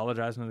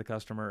 apologizing to the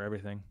customer,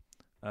 everything.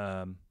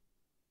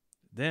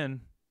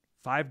 Then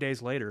 5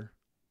 days later,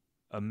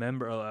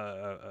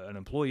 an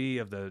employee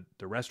of the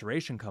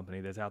restoration company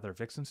that's out there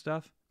fixing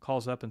stuff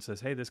calls up and says,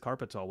 "Hey, this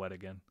carpet's all wet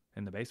again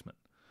in the basement."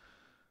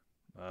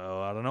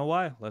 Oh, I don't know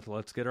why.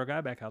 Let's get our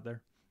guy back out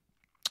there.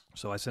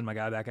 So I send my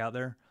guy back out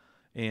there,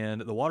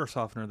 and the water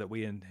softener that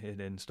we had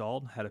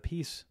installed had a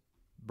piece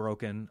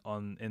broken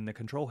in the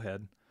control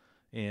head,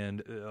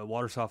 and a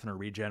water softener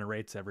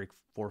regenerates every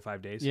 4 or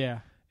 5 days. Yeah.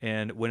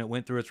 And when it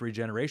went through its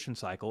regeneration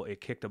cycle,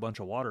 it kicked a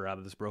bunch of water out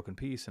of this broken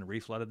piece and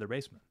reflooded their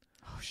basement.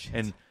 Oh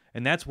shit!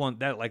 And that's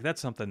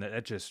that's something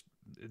that just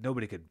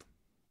nobody could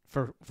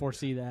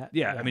foresee that.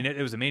 Yeah, I mean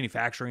it was a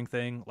manufacturing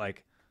thing.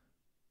 Like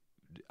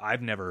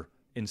I've never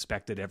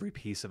inspected every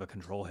piece of a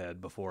control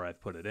head before I've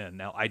put it in.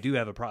 Now I do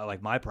have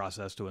my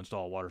process to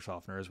install a water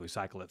softener is we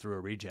cycle it through a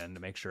regen to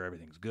make sure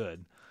everything's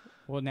good.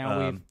 Well,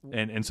 now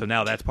so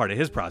now that's part of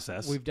his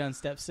process. We've done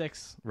step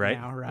 6 right?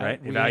 now, right? Right.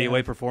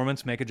 Evaluate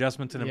performance, make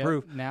adjustments, and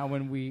improve. Now,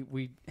 when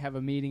we have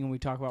a meeting and we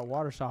talk about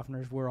water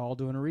softeners, we're all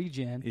doing a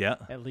regen. Yeah.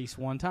 At least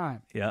one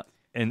time. Yeah.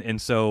 And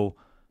so,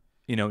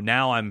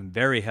 now I'm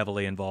very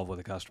heavily involved with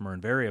the customer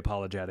and very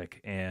apologetic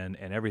and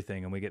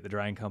everything. And we get the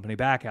drying company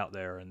back out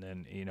there, and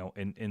then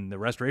and the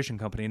restoration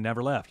company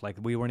never left. Like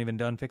we weren't even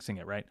done fixing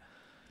it, right?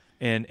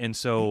 And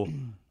so.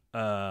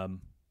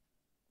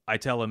 I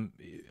tell him,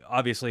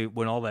 obviously,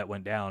 when all that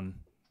went down,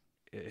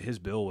 his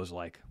bill was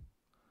like,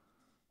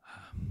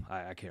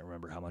 I can't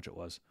remember how much it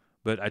was,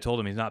 but I told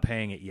him he's not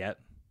paying it yet.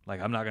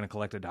 Like, I'm not going to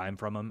collect a dime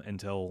from him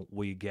until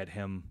we get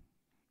him.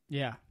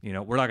 Yeah.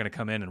 We're not going to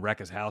come in and wreck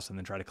his house and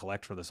then try to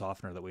collect for the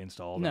softener that we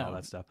installed and all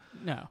that stuff.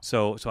 No.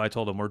 So I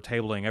told him we're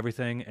tabling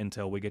everything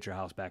until we get your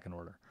house back in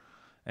order.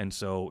 And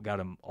so got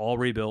him all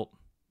rebuilt.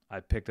 I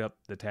picked up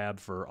the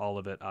tab for all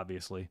of it,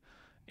 obviously.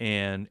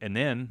 And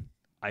then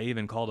I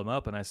even called him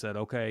up and I said,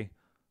 okay,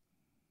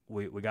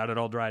 we got it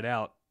all dried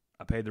out.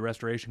 I paid the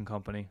restoration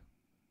company.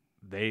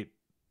 The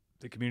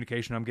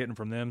communication I'm getting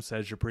from them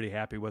says you're pretty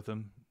happy with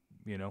them.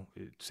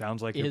 It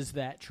sounds like Is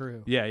that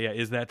true? Yeah.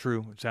 Is that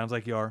true? It sounds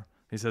like you are.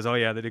 He says, oh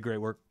yeah, they did great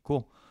work.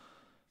 Cool.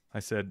 I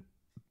said,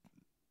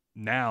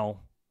 now,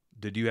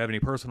 did you have any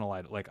personal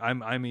items? Like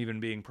I'm even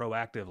being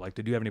proactive. Like,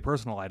 did you have any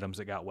personal items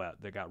that got wet,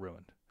 that got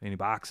ruined? Any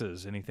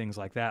boxes, any things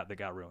like that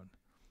got ruined?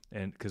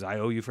 And because I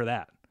owe you for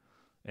that.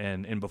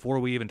 And before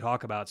we even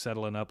talk about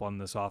settling up on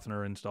the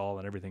softener install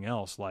and everything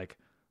else, like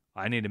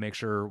I need to make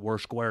sure we're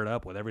squared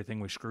up with everything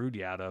we screwed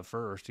you out of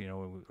first,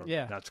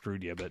 not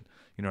screwed you, but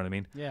you know what I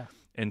mean? Yeah.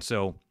 And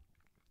so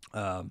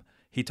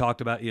he talked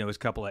about, his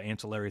couple of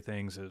ancillary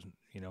things, as,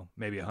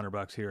 maybe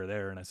 $100 here or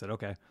there. And I said,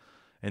 okay.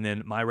 And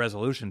then my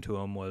resolution to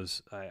him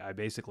was I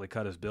basically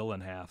cut his bill in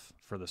half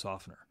for the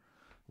softener.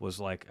 Was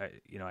like,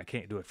 I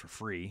can't do it for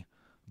free,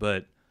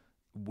 but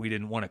we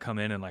didn't want to come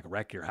in and like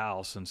wreck your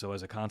house, and so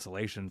as a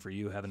consolation for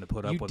you having to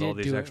put up with all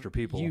these extra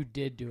people, you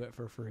did do it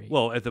for free.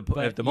 Well, at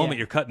the moment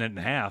you're cutting it in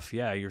half,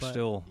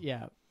 still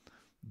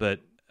But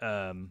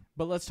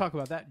let's talk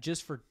about that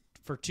just for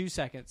 2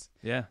 seconds.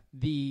 Yeah.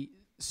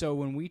 So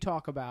when we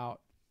talk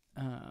about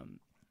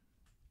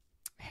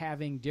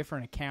having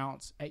different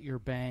accounts at your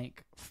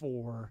bank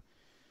for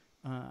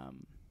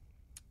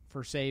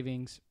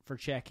savings, for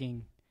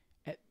checking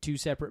at 2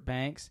 separate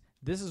banks,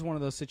 this is one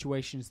of those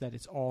situations that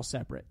it's all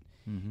separate.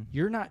 Mm-hmm.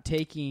 You're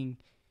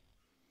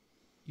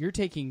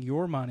taking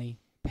your money,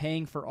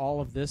 paying for all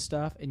of this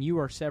stuff, and you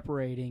are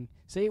separating.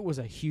 Say it was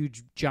a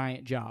huge,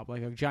 giant job,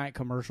 like a giant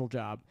commercial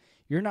job.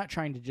 You're not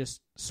trying to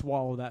just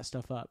swallow that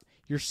stuff up.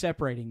 You're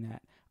separating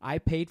that. I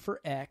paid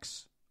for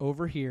X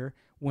over here.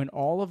 When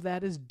all of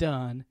that is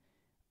done,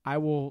 I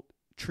will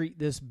treat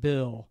this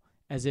bill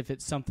as if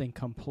it's something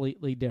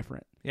completely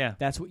different. Yeah.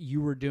 That's what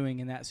you were doing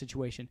in that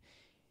situation.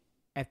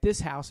 At this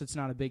house, it's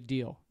not a big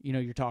deal.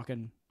 You're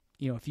talking,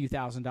 a few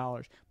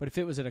 $1,000s. But if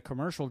it was at a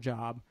commercial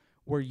job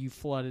where you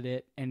flooded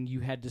it and you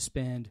had to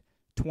spend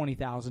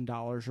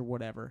 $20,000 or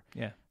whatever,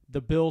 yeah,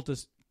 the bill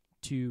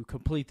to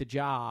complete the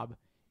job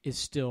is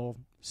still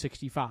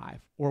 $65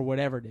 or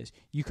whatever it is.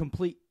 You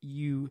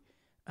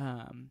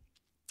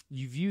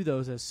view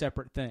those as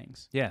separate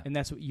things. Yeah, and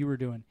that's what you were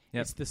doing.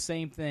 Yep. It's the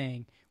same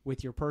thing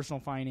with your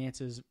personal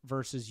finances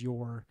versus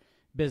your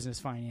business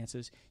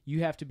finances.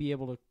 You have to be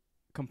able to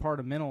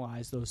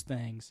compartmentalize those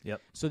things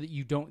so that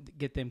you don't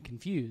get them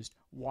confused.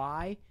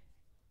 Why?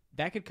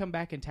 That could come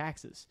back in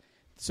taxes.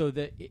 So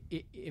that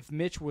if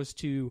Mitch was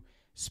to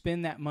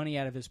spend that money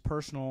out of his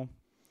personal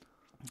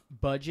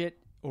budget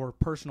or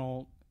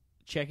personal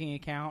checking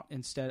account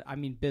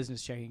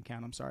business checking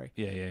account, I'm sorry.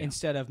 Yeah.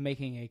 Instead of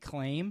making a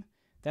claim,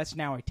 that's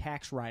now a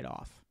tax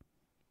write-off.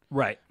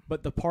 Right.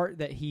 But the part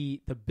the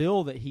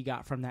bill that he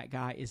got from that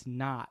guy is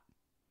not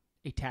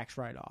a tax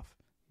write-off.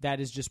 That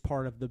is just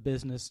part of the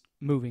business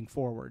moving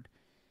forward.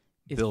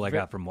 Bill I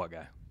got from what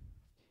guy?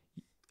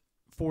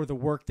 For the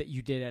work that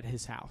you did at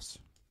his house.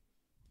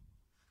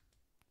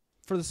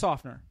 For the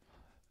softener.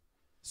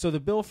 So the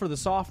bill for the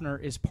softener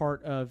is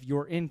part of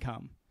your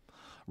income.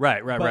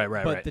 Right.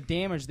 But the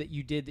damage that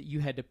you did that you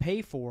had to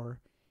pay for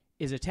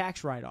is a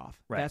tax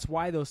write-off. Right. That's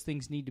why those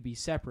things need to be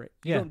separate.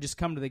 You don't just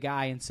come to the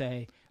guy and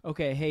say,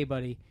 okay, hey,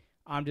 buddy,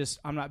 I'm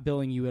not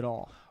billing you at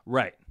all.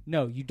 Right.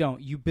 No, you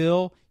don't. You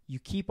bill. You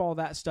keep all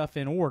that stuff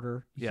in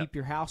order. You keep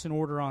your house in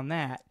order on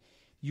that.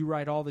 You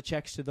write all the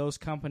checks to those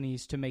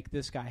companies to make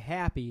this guy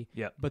happy.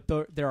 Yep. But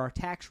there are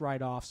tax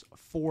write-offs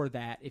for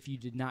that if you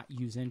did not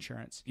use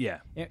insurance. Yeah.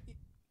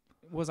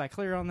 was I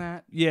clear on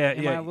that? Yeah,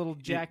 Am I a little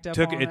jacked up?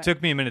 It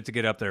took me a minute to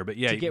get up there, but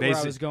yeah, to get where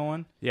I was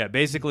going. Yeah,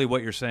 basically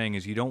what you're saying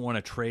is you don't want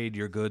to trade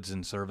your goods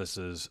and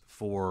services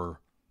for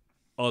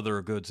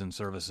other goods and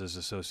services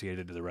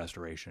associated to the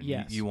restoration.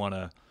 Yes. You want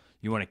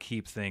to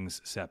keep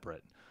things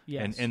separate.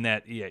 Yes. And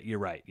that, yeah, you're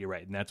right,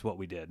 and that's what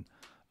we did.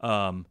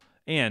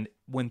 And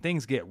when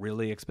things get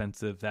really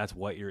expensive, that's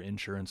what your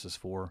insurance is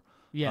for.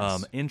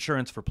 Yes.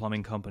 Insurance for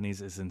plumbing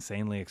companies is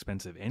insanely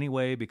expensive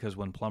anyway, because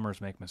when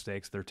plumbers make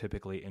mistakes, they're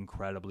typically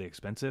incredibly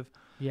expensive.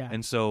 Yeah.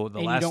 And so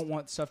you don't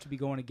want stuff to be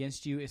going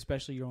against you,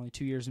 especially you're only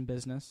 2 years in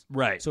business.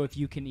 Right. So if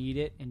you can eat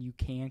it and you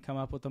can come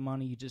up with the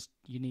money,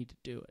 you need to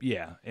do it.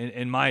 Yeah.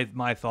 And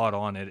my thought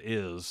on it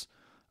is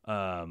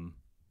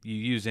you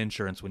use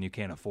insurance when you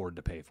can't afford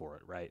to pay for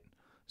it, right?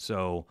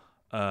 So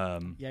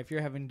if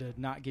you're having to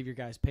not give your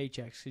guys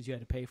paychecks because you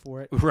had to pay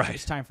for it, right.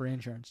 It's time for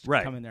insurance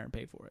to come in there and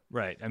pay for it.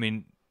 Right. I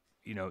mean,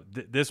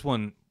 this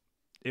one,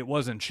 it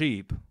wasn't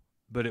cheap,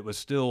 but it was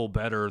still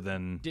better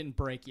than... Didn't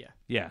break you.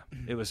 Yeah,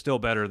 it was still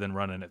better than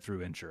running it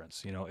through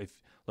insurance. If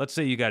let's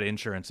say you got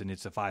insurance and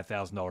it's a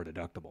 $5,000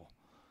 deductible,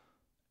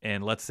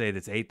 and let's say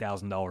that's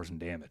 $8,000 in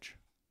damage,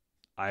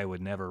 I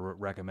would never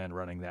recommend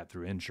running that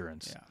through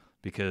insurance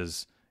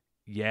because,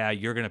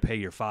 you're going to pay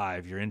your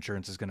 $5,000, your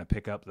insurance is going to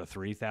pick up the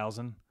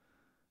 $3,000,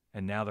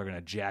 and now they're going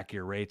to jack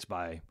your rates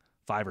by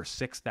 $5,000 or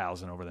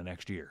 $6,000 over the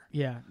next year.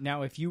 Yeah.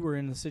 Now, if you were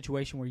in the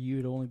situation where you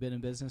had only been in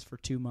business for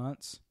 2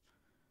 months,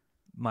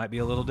 might be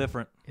a little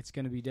different. It's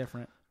going to be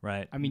different,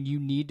 right? I mean, you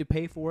need to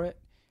pay for it.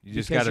 You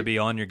just got to be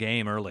on your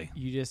game early.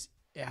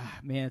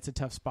 Man, it's a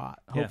tough spot.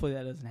 Hopefully,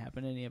 that doesn't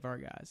happen to any of our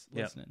guys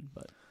listening.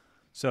 But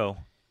so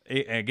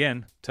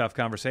again, tough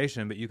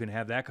conversation, but you can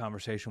have that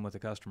conversation with the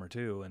customer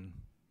too, and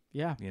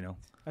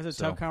that's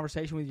a tough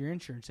conversation with your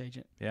insurance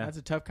agent. Yeah, that's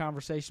a tough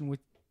conversation with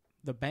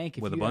the bank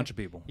with a bunch of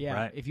people. Yeah,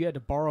 right? If you had to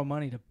borrow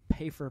money to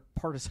pay for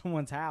part of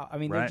someone's house, I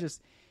mean, they're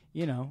just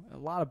a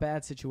lot of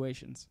bad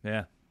situations.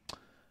 Yeah.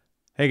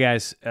 Hey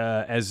guys,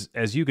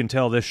 as you can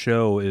tell, this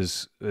show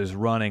is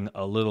running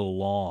a little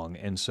long,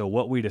 and so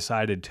what we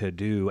decided to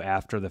do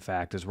after the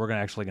fact is we're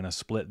actually going to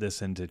split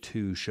this into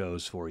 2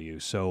 shows for you.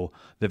 So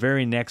the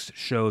very next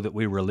show that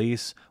we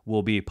release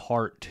will be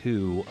part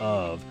 2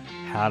 of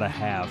how to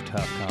have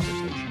tough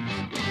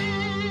conversations.